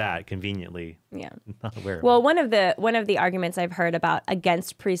you think of that? Conveniently, not aware of Well, one of the arguments I've heard about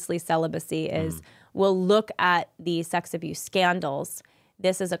against priestly celibacy is we'll look at the sex abuse scandals.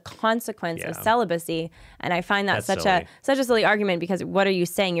 This is a consequence of celibacy, and I find that such a silly argument, because what are you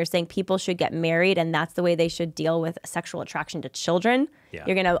saying? You're saying people should get married, and that's the way they should deal with sexual attraction to children.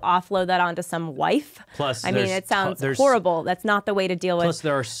 You're going to offload that onto some wife. Plus, I mean, it sounds horrible. That's not the way to deal with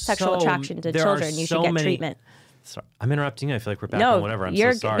sexual attraction to children. You should get treatment. Sorry, I'm interrupting you. I feel like we're back on whatever. I'm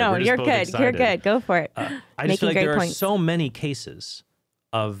so sorry. No, you're good. You're good. Go for it. I just feel like there are so many cases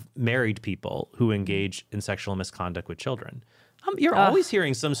of married people who engage in sexual misconduct with children. You're always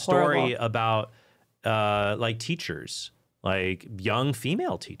hearing some story about like teachers, like young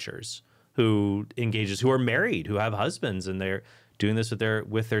female teachers who are married, who have husbands, and they're doing this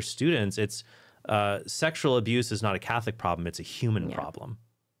with their students. It's sexual abuse is not a Catholic problem. It's a human problem.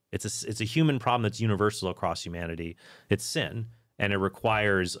 It's a human problem that's universal across humanity. It's sin, and it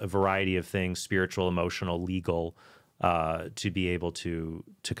requires a variety of things: spiritual, emotional, legal, to be able to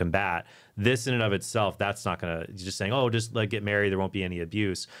combat this in and of itself. That's not going to just saying, oh, just like get married, there won't be any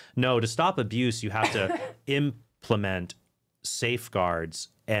abuse. No, to stop abuse, you have to implement safeguards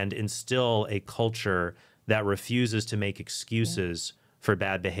and instill a culture that refuses to make excuses for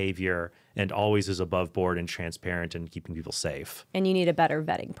bad behavior and always is above board and transparent and keeping people safe. And you need a better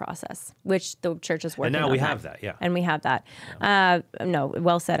vetting process, which the church is working on. And now we have that, And we have that. No,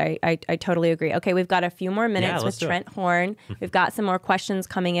 well said. I totally agree. Okay, we've got a few more minutes with Trent Horn. We've got some more questions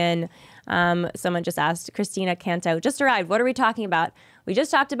coming in. Someone just asked, Christina Canto, just arrived. What are we talking about? We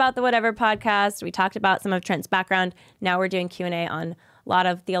just talked about the Whatever podcast. We talked about some of Trent's background. Now we're doing Q&A on a lot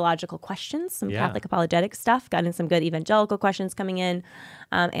of theological questions, some Catholic apologetic stuff, gotten some good evangelical questions coming in,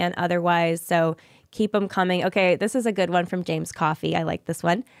 and otherwise. So keep them coming. Okay, this is a good one from James Coffey. I like this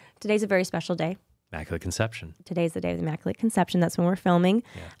one. Today's a very special day. Immaculate Conception. Today's the day of the Immaculate Conception. That's when we're filming.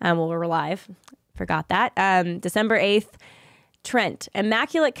 Well, we're live. Forgot that. December 8th. Trent,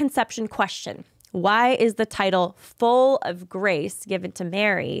 Immaculate Conception question. Why is the title Full of Grace given to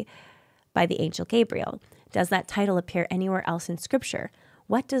Mary by the angel Gabriel? Does that title appear anywhere else in Scripture?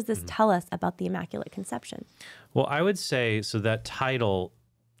 What does this tell us about the Immaculate Conception? Well, I would say, so that title,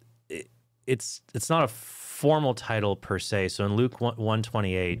 it's not a formal title per se. So in Luke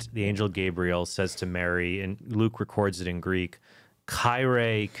 1:28, the angel Gabriel says to Mary, and Luke records it in Greek,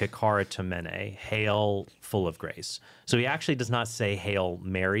 Kyrie kekaritomene, hail full of grace. So he actually does not say hail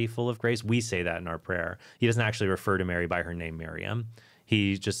Mary full of grace. We say that in our prayer. He doesn't actually refer to Mary by her name Miriam.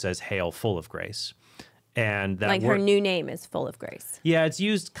 He just says hail full of grace. And that like her new name is full of grace. Yeah, it's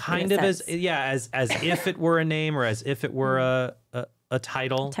used kind of as if it were a name or as if it were a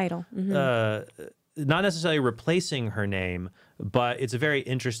title. Not necessarily replacing her name, but it's a very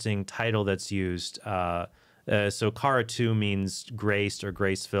interesting title that's used. So karatu means graced or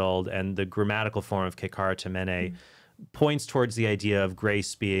grace-filled, and the grammatical form of kekaritomene points towards the idea of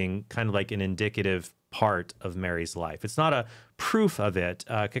grace being kind of like an indicative part of Mary's life. It's not a proof of it.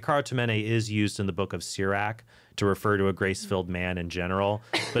 Kekaritomene is used in the book of Sirach to refer to a grace-filled man in general,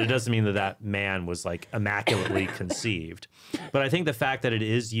 but it doesn't mean that that man was like immaculately conceived. But I think the fact that it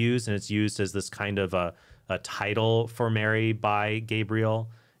is used, and it's used as this kind of a title for Mary by Gabriel,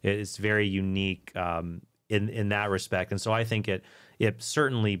 is very unique in that respect. And so I think it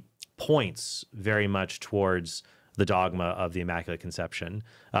certainly points very much towards the dogma of the Immaculate Conception.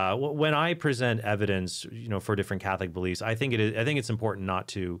 When I present evidence, for different Catholic beliefs, I think it's important not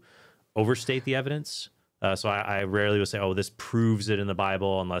to overstate the evidence. So I rarely will say, "Oh, this proves it in the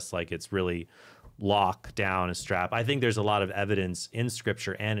Bible," unless like it's really locked down and strapped. I think there's a lot of evidence in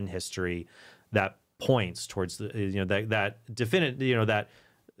Scripture and in history that points towards that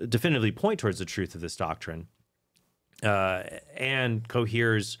definitively point towards the truth of this doctrine, and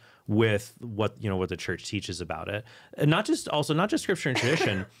coheres with what the church teaches about it, and not just scripture and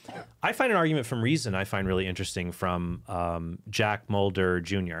tradition. I find an argument from reason I find really interesting from Jack Mulder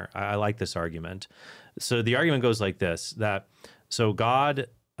Jr. I like this argument. So the argument goes like this: so God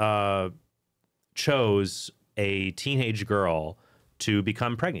chose a teenage girl to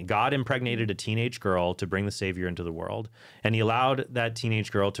become pregnant. God impregnated a teenage girl to bring the Savior into the world, and he allowed that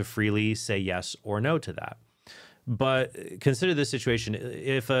teenage girl to freely say yes or no to that. But consider this situation.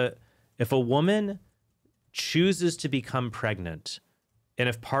 If a woman chooses to become pregnant, and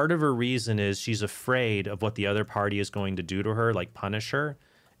if part of her reason is she's afraid of what the other party is going to do to her, like punish her,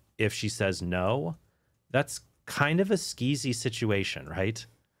 if she says no, that's kind of a skeezy situation, right?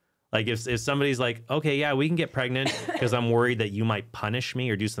 Like if somebody's like, okay, yeah, we can get pregnant because I'm worried that you might punish me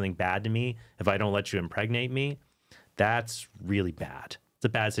or do something bad to me if I don't let you impregnate me, that's really bad. It's a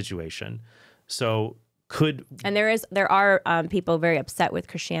bad situation. So there are people very upset with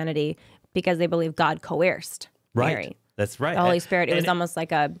Christianity because they believe God coerced Mary. That's right. The Holy Spirit. It was almost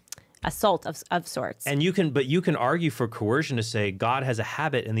like a assault of sorts. And you can argue for coercion to say God has a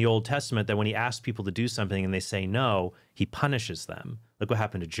habit in the Old Testament that when he asks people to do something and they say no, he punishes them. Look what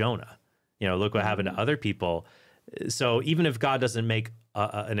happened to Jonah. Look what happened to other people. So even if God doesn't make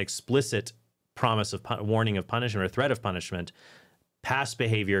an explicit promise of warning of punishment or threat of punishment, past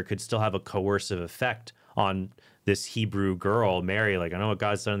behavior could still have a coercive effect on this Hebrew girl, Mary. Like, I know what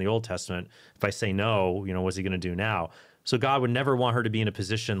God's done in the Old Testament. If I say no, what's he going to do now? So God would never want her to be in a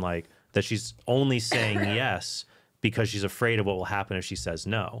position like that she's only saying yes because she's afraid of what will happen if she says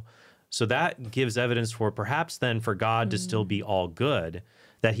no. So that gives evidence for perhaps then for God to still be all good,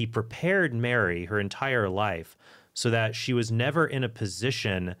 that he prepared Mary her entire life so that she was never in a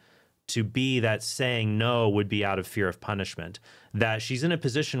position to be that saying no would be out of fear of punishment, that she's in a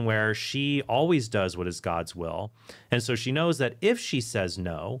position where she always does what is God's will. And so she knows that if she says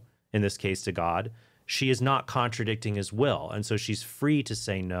no, in this case to God, she is not contradicting his will. And so she's free to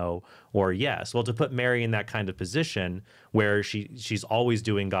say no or yes. Well, to put Mary in that kind of position where she's always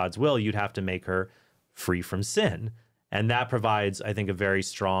doing God's will, you'd have to make her free from sin. And that provides, I think, a very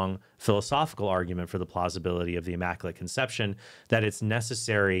strong philosophical argument for the plausibility of the Immaculate Conception, that it's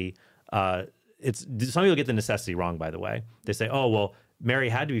necessary. Some people get the necessity wrong, by the way. They say, oh, well, Mary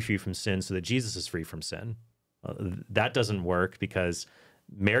had to be free from sin so that Jesus is free from sin. That doesn't work because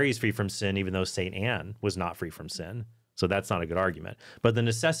Mary's free from sin, even though St. Anne was not free from sin. So that's not a good argument. But the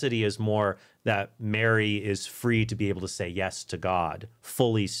necessity is more that Mary is free to be able to say yes to God,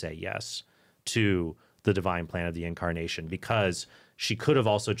 fully say yes to the divine plan of the incarnation, because she could have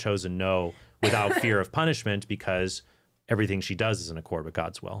also chosen no without fear of punishment, because everything she does is in accord with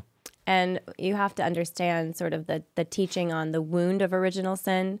God's will. And you have to understand sort of the teaching on the wound of original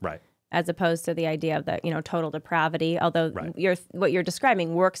sin, right, as opposed to the idea of the total depravity. Although what you're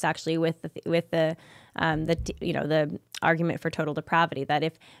describing works actually with the argument for total depravity, that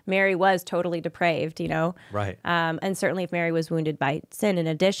if Mary was totally depraved, right, and certainly if Mary was wounded by sin, in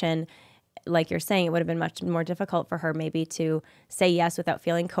addition, like you're saying, it would have been much more difficult for her maybe to say yes without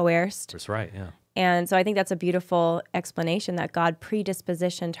feeling coerced. That's right, yeah. And so I think that's a beautiful explanation that God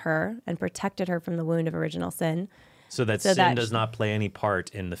predispositioned her and protected her from the wound of original sin. So that sin does not play any part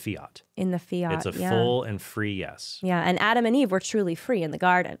in the fiat. In the fiat, it's a full and free yes. Yeah, and Adam and Eve were truly free in the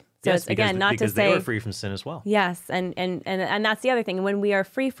garden. So yes, it's, again, not to say... Because they were free from sin as well. Yes, and that's the other thing. When we are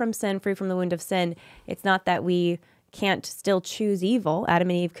free from sin, free from the wound of sin, it's not that we can't still choose evil. Adam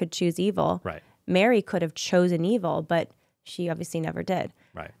and Eve could choose evil. Right. Mary could have chosen evil, but she obviously never did.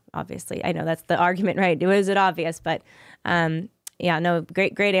 Right. Obviously. I know that's the argument, right? Was it obvious? But yeah, no,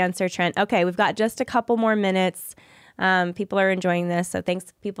 great answer, Trent. Okay, we've got just a couple more minutes. People are enjoying this, so thanks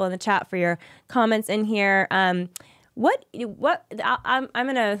people in the chat for your comments in here. I'm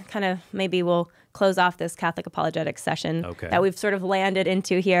gonna kind of, maybe we'll close off this Catholic apologetics session that we've sort of landed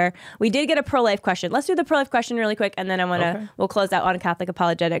into here. We did get a pro-life question. Let's do the pro-life question really quick, and then we'll close out on Catholic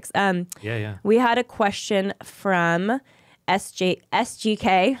apologetics. We had a question from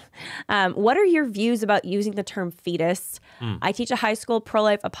SGK. What are your views about using the term fetus? I teach a high school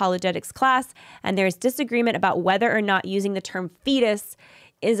pro-life apologetics class, and there's disagreement about whether or not using the term fetus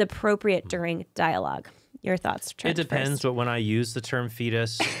is appropriate during dialogue. Your thoughts, Trent? It depends, but when I use the term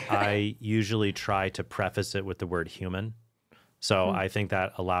fetus, I usually try to preface it with the word human. So I think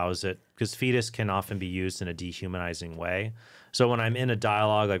that allows it, because fetus can often be used in a dehumanizing way. So when I'm in a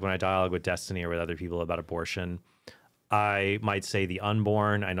dialogue, like when I dialogue with Destiny or with other people about abortion, I might say the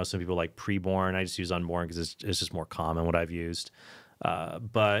unborn. I know some people like preborn. I just use unborn because it's just more common what I've used.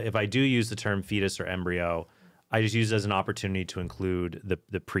 But if I do use the term fetus or embryo, I just use it as an opportunity to include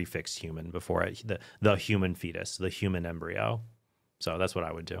the prefix human before it, the human fetus, the human embryo. So that's what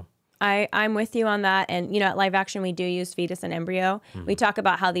I would do. I'm with you on that. And, at Live Action, we do use fetus and embryo. We talk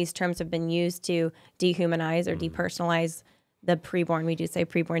about how these terms have been used to dehumanize or depersonalize the preborn. We do say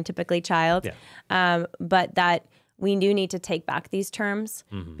preborn, typically child. Yeah. But that we do need to take back these terms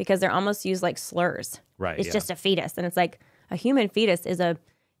because they're almost used like slurs. Right. It's just a fetus. And it's like a human fetus is a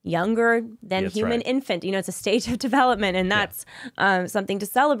younger than human infant. It's a stage of development, and that's something to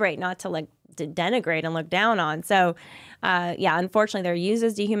celebrate, not to to denigrate and look down on. So, unfortunately, they're used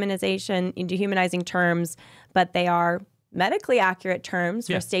as dehumanizing terms, but they are medically accurate terms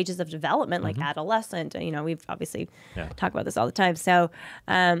for stages of development, like adolescent. We've obviously talk about this all the time. So,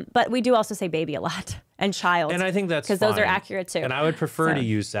 but we do also say baby a lot and child. And I think that's because those are accurate too. And I would prefer to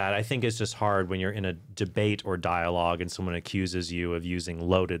use that. I think it's just hard when you're in a debate or dialogue and someone accuses you of using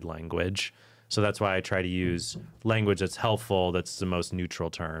loaded language. So that's why I try to use language that's helpful, that's the most neutral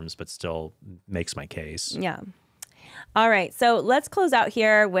terms, but still makes my case. Yeah. All right. So let's close out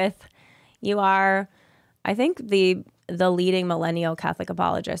here with, you are, I think, the leading millennial Catholic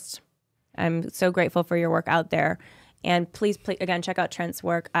apologist. I'm so grateful for your work out there. And please, again, check out Trent's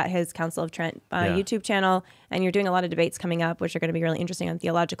work at his Council of Trent YouTube channel. And you're doing a lot of debates coming up, which are going to be really interesting on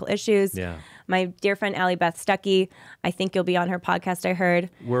theological issues. Yeah. My dear friend, Allie Beth Stuckey, I think you'll be on her podcast, I heard,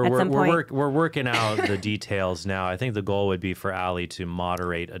 at some point. We're working out the details now. I think the goal would be for Allie to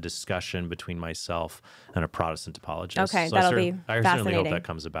moderate a discussion between myself and a Protestant apologist. Okay, so that'll be fascinating. I certainly hope that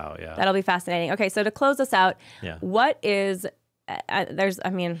comes about, yeah. That'll be fascinating. Okay, so to close us out, what is, there's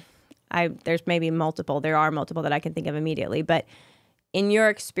maybe multiple. There are multiple that I can think of immediately. But in your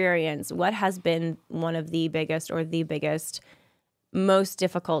experience, what has been one of the biggest or the biggest, most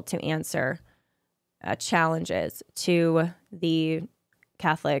difficult to answer challenges to the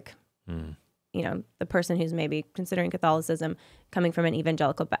Catholic, the person who's maybe considering Catholicism, coming from an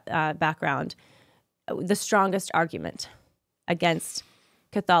evangelical background, the strongest argument against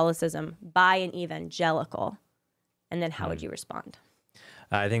Catholicism by an evangelical? And then how would you respond?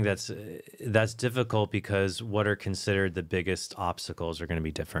 I think that's difficult because what are considered the biggest obstacles are going to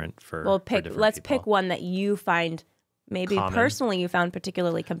be different for. Well, let's people. pick one that you find maybe common. Personally you found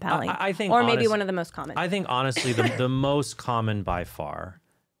particularly compelling. I think, or maybe one of the most common. I think honestly, the most common by far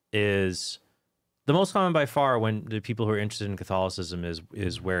when the people who are interested in Catholicism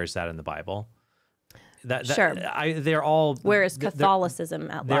is where is that in the Bible? Sure. They're all. Where is Catholicism at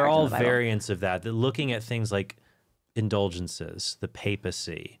large? They're all in the Bible? variants of that. They're looking at things like indulgences, the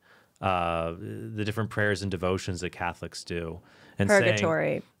papacy, the different prayers and devotions that Catholics do, and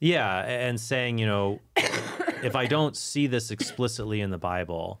purgatory. Saying, if I don't see this explicitly in the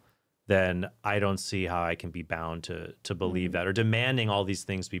Bible, then I don't see how I can be bound to believe that, or demanding all these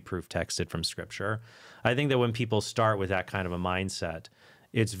things be proof texted from Scripture. I think that when people start with that kind of a mindset,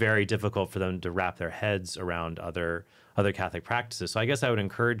 it's very difficult for them to wrap their heads around other Catholic practices. So I guess I would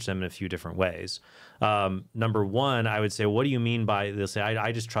encourage them in a few different ways. Number one, I would say, what do you mean by, they'll say,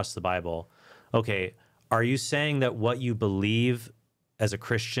 I just trust the Bible. Okay, are you saying that what you believe as a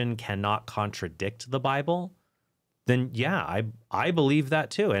Christian cannot contradict the Bible? then yeah, I believe that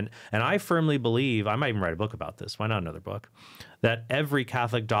too. And I firmly believe, I might even write a book about this, why not another book, that every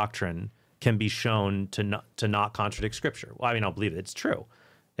Catholic doctrine can be shown to not contradict Scripture. Well, I mean, I'll believe it. It's true.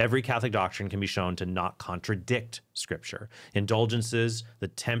 Every Catholic doctrine can be shown to not contradict Scripture. Indulgences, the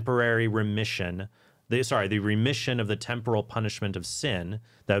temporary remission, the remission of the temporal punishment of sin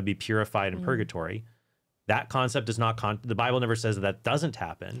that would be purified in purgatory. That concept does not, the Bible never says that doesn't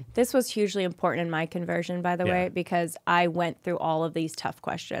happen. This was hugely important in my conversion, by the way, because I went through all of these tough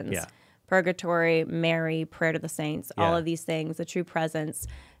questions. Yeah. Purgatory, Mary, prayer to the saints, all of these things, the true presence,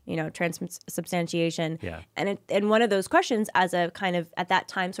 transubstantiation. Yeah. And one of those questions as a kind of, at that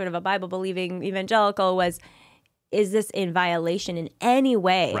time, sort of a Bible-believing evangelical was, is this in violation in any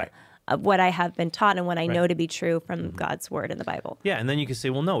way of what I have been taught and what I know to be true from God's word in the Bible? Yeah, and then you can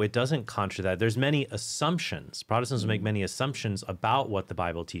say, well, no, it doesn't contradict that. There's many assumptions. Protestants make many assumptions about what the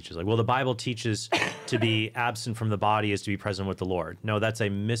Bible teaches. Like, well, the Bible teaches to be absent from the body is to be present with the Lord. No, that's a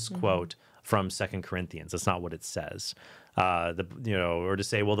misquote from 2 Corinthians. That's not what it says. Or to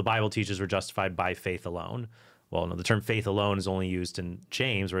say, well, the Bible teaches we're justified by faith alone. Well, no, the term faith alone is only used in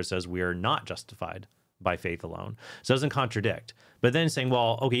James, where it says we are not justified by faith alone. So it doesn't contradict. But then saying,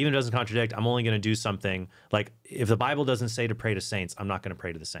 well, okay, even if it doesn't contradict, I'm only going to do something like, if the Bible doesn't say to pray to saints, I'm not going to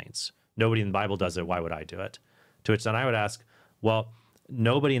pray to the saints. Nobody in the Bible does it. Why would I do it? To which then I would ask, well,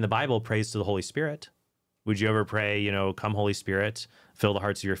 nobody in the Bible prays to the Holy Spirit. Would you ever pray, come Holy Spirit, fill the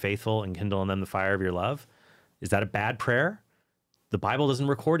hearts of your faithful and kindle in them the fire of your love? Is that a bad prayer? The Bible doesn't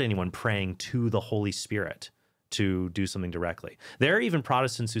record anyone praying to the Holy Spirit to do something directly. There are even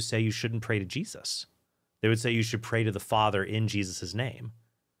Protestants who say you shouldn't pray to Jesus. They would say you should pray to the Father in Jesus' name,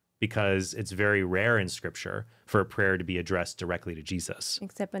 because it's very rare in Scripture for a prayer to be addressed directly to Jesus.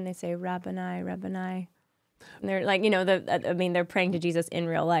 Except when they say Rabboni, Rabboni. And they're like, they're praying to Jesus in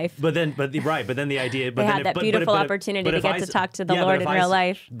real life. But then the idea, they had that beautiful opportunity to get to talk to the Lord in real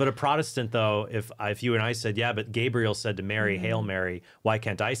life. But a Protestant, though, if you and I said, yeah, but Gabriel said to Mary, Hail Mary, why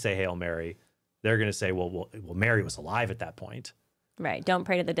can't I say Hail Mary? They're going to say, well, Mary was alive at that point. Right. Don't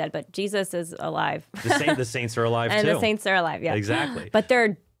pray to the dead, but Jesus is alive. The saints are alive, and too. The saints are alive, yeah. Exactly. But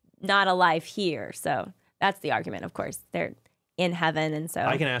they're not alive here, so that's the argument, of course. They're in heaven, and so...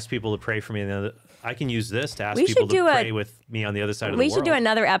 I can ask people to pray for me. I can use this to ask people to pray with me on the other side of the world. We should do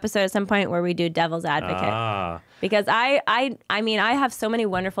another episode at some point where we do devil's advocate. Because I have so many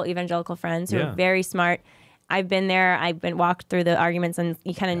wonderful evangelical friends who are very smart. I've been there. I've been walked through the arguments, and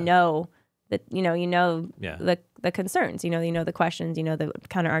you kind of know that, the concerns, you know the questions, the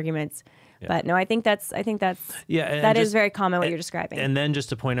counter arguments. Yeah. But no, I think that's that is very common what you're describing. And then just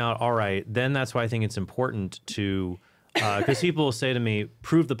to point out, all right, then that's why I think it's important to, because people will say to me,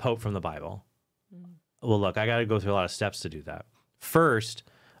 prove the Pope from the Bible. Well, look, I got to go through a lot of steps to do that. First,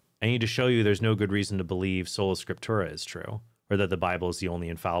 I need to show you there's no good reason to believe sola scriptura is true, or that the Bible is the only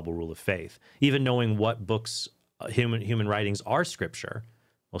infallible rule of faith. Even knowing what books, human writings are Scripture,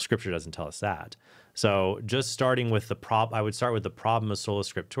 well, Scripture doesn't tell us that. So just starting with I would start with the problem of sola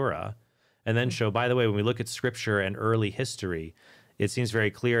scriptura, and then show, by the way, when we look at Scripture and early history, it seems very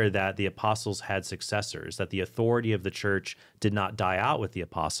clear that the apostles had successors, that the authority of the church did not die out with the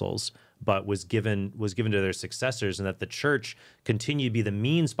apostles, but was given to their successors, and that the church continued to be the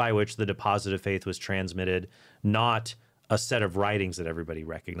means by which the deposit of faith was transmitted, not a set of writings that everybody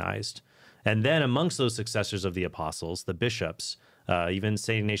recognized. And then amongst those successors of the apostles, the bishops, even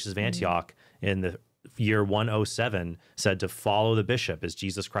St. Ignatius of Antioch in the year 107 said to follow the bishop as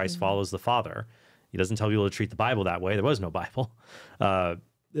Jesus Christ follows the Father. He doesn't tell people to treat the Bible that way. There was no Bible.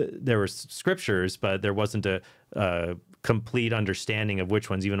 There were scriptures, but there wasn't a complete understanding of which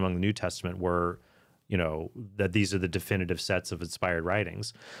ones, even among the New Testament, were, that these are the definitive sets of inspired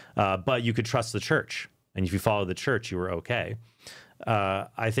writings. But you could trust the church. And if you follow the church, you were okay.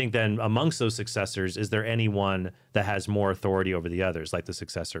 I think then amongst those successors, is there anyone that has more authority over the others, like the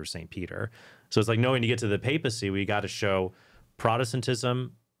successor of St. Peter? So it's like knowing to get to the papacy, we got to show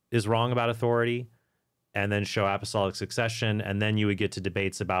Protestantism is wrong about authority, and then show apostolic succession, and then you would get to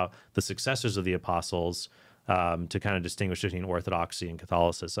debates about the successors of the apostles to kind of distinguish between Orthodoxy and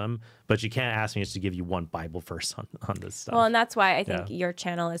Catholicism. But you can't ask me just to give you one Bible verse on this stuff. Well, and that's why I think your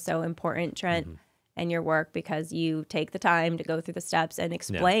channel is so important, Trent, and your work, because you take the time to go through the steps and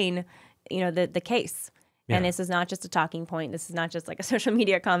explain, the case. Yeah. And this is not just a talking point. This is not just like a social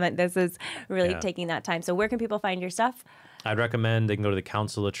media comment. This is really taking that time. So where can people find your stuff? I'd recommend they can go to the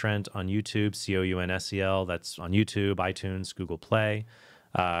Council of Trent on YouTube, COUNSEL. That's on YouTube, iTunes, Google Play.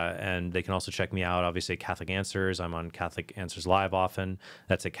 And they can also check me out, obviously, at Catholic Answers. I'm on Catholic Answers Live often.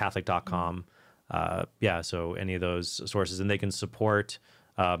 That's at Catholic.com. So any of those sources. And they can support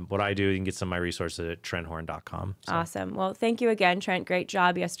what I do, you can get some of my resources at trenthorn.com. So. Awesome. Well, thank you again, Trent. Great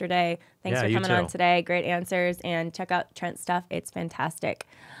job yesterday. Thanks for coming on today. Great answers. And check out Trent's stuff. It's fantastic.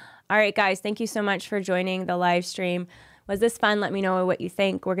 All right, guys, thank you so much for joining the live stream. Was this fun? Let me know what you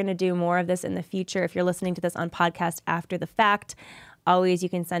think. We're going to do more of this in the future. If you're listening to this on podcast after the fact, always you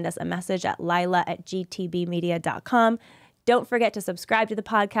can send us a message at lila@gtbmedia.com. Don't forget to subscribe to the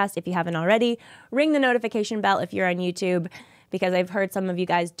podcast if you haven't already. Ring the notification bell if you're on YouTube, because I've heard some of you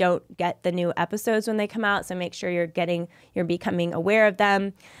guys don't get the new episodes when they come out. So make sure you're becoming aware of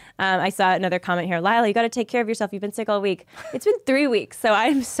them. I saw another comment here. Lila, you got to take care of yourself. You've been sick all week. It's been 3 weeks. So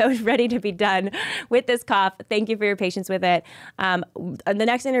I'm so ready to be done with this cough. Thank you for your patience with it. The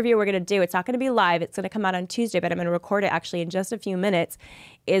next interview we're going to do, it's not going to be live. It's going to come out on Tuesday, but I'm going to record it actually in just a few minutes,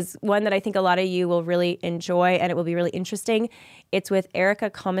 is one that I think a lot of you will really enjoy, and it will be really interesting. It's with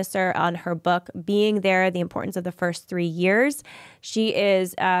Erica Komisar on her book, Being There, The Importance of the First 3 Years. She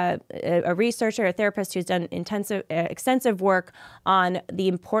is a researcher, a therapist who's done extensive work on the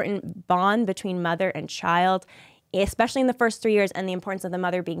important bond between mother and child, especially in the first 3 years, and the importance of the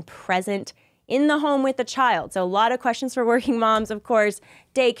mother being present in the home with the child. So a lot of questions for working moms, of course,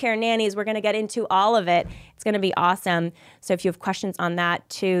 daycare, nannies. We're going to get into all of it. It's going to be awesome. So if you have questions on that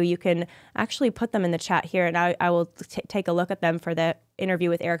too, you can actually put them in the chat here, and I will take a look at them for the interview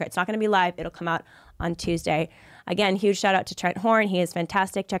with Erica. It's not going to be live. It'll come out on Tuesday. Again, huge shout out to Trent Horn. He is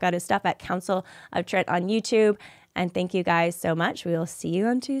fantastic. Check out his stuff at Council of Trent on YouTube. And thank you guys so much. We will see you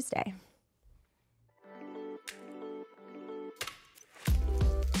on Tuesday.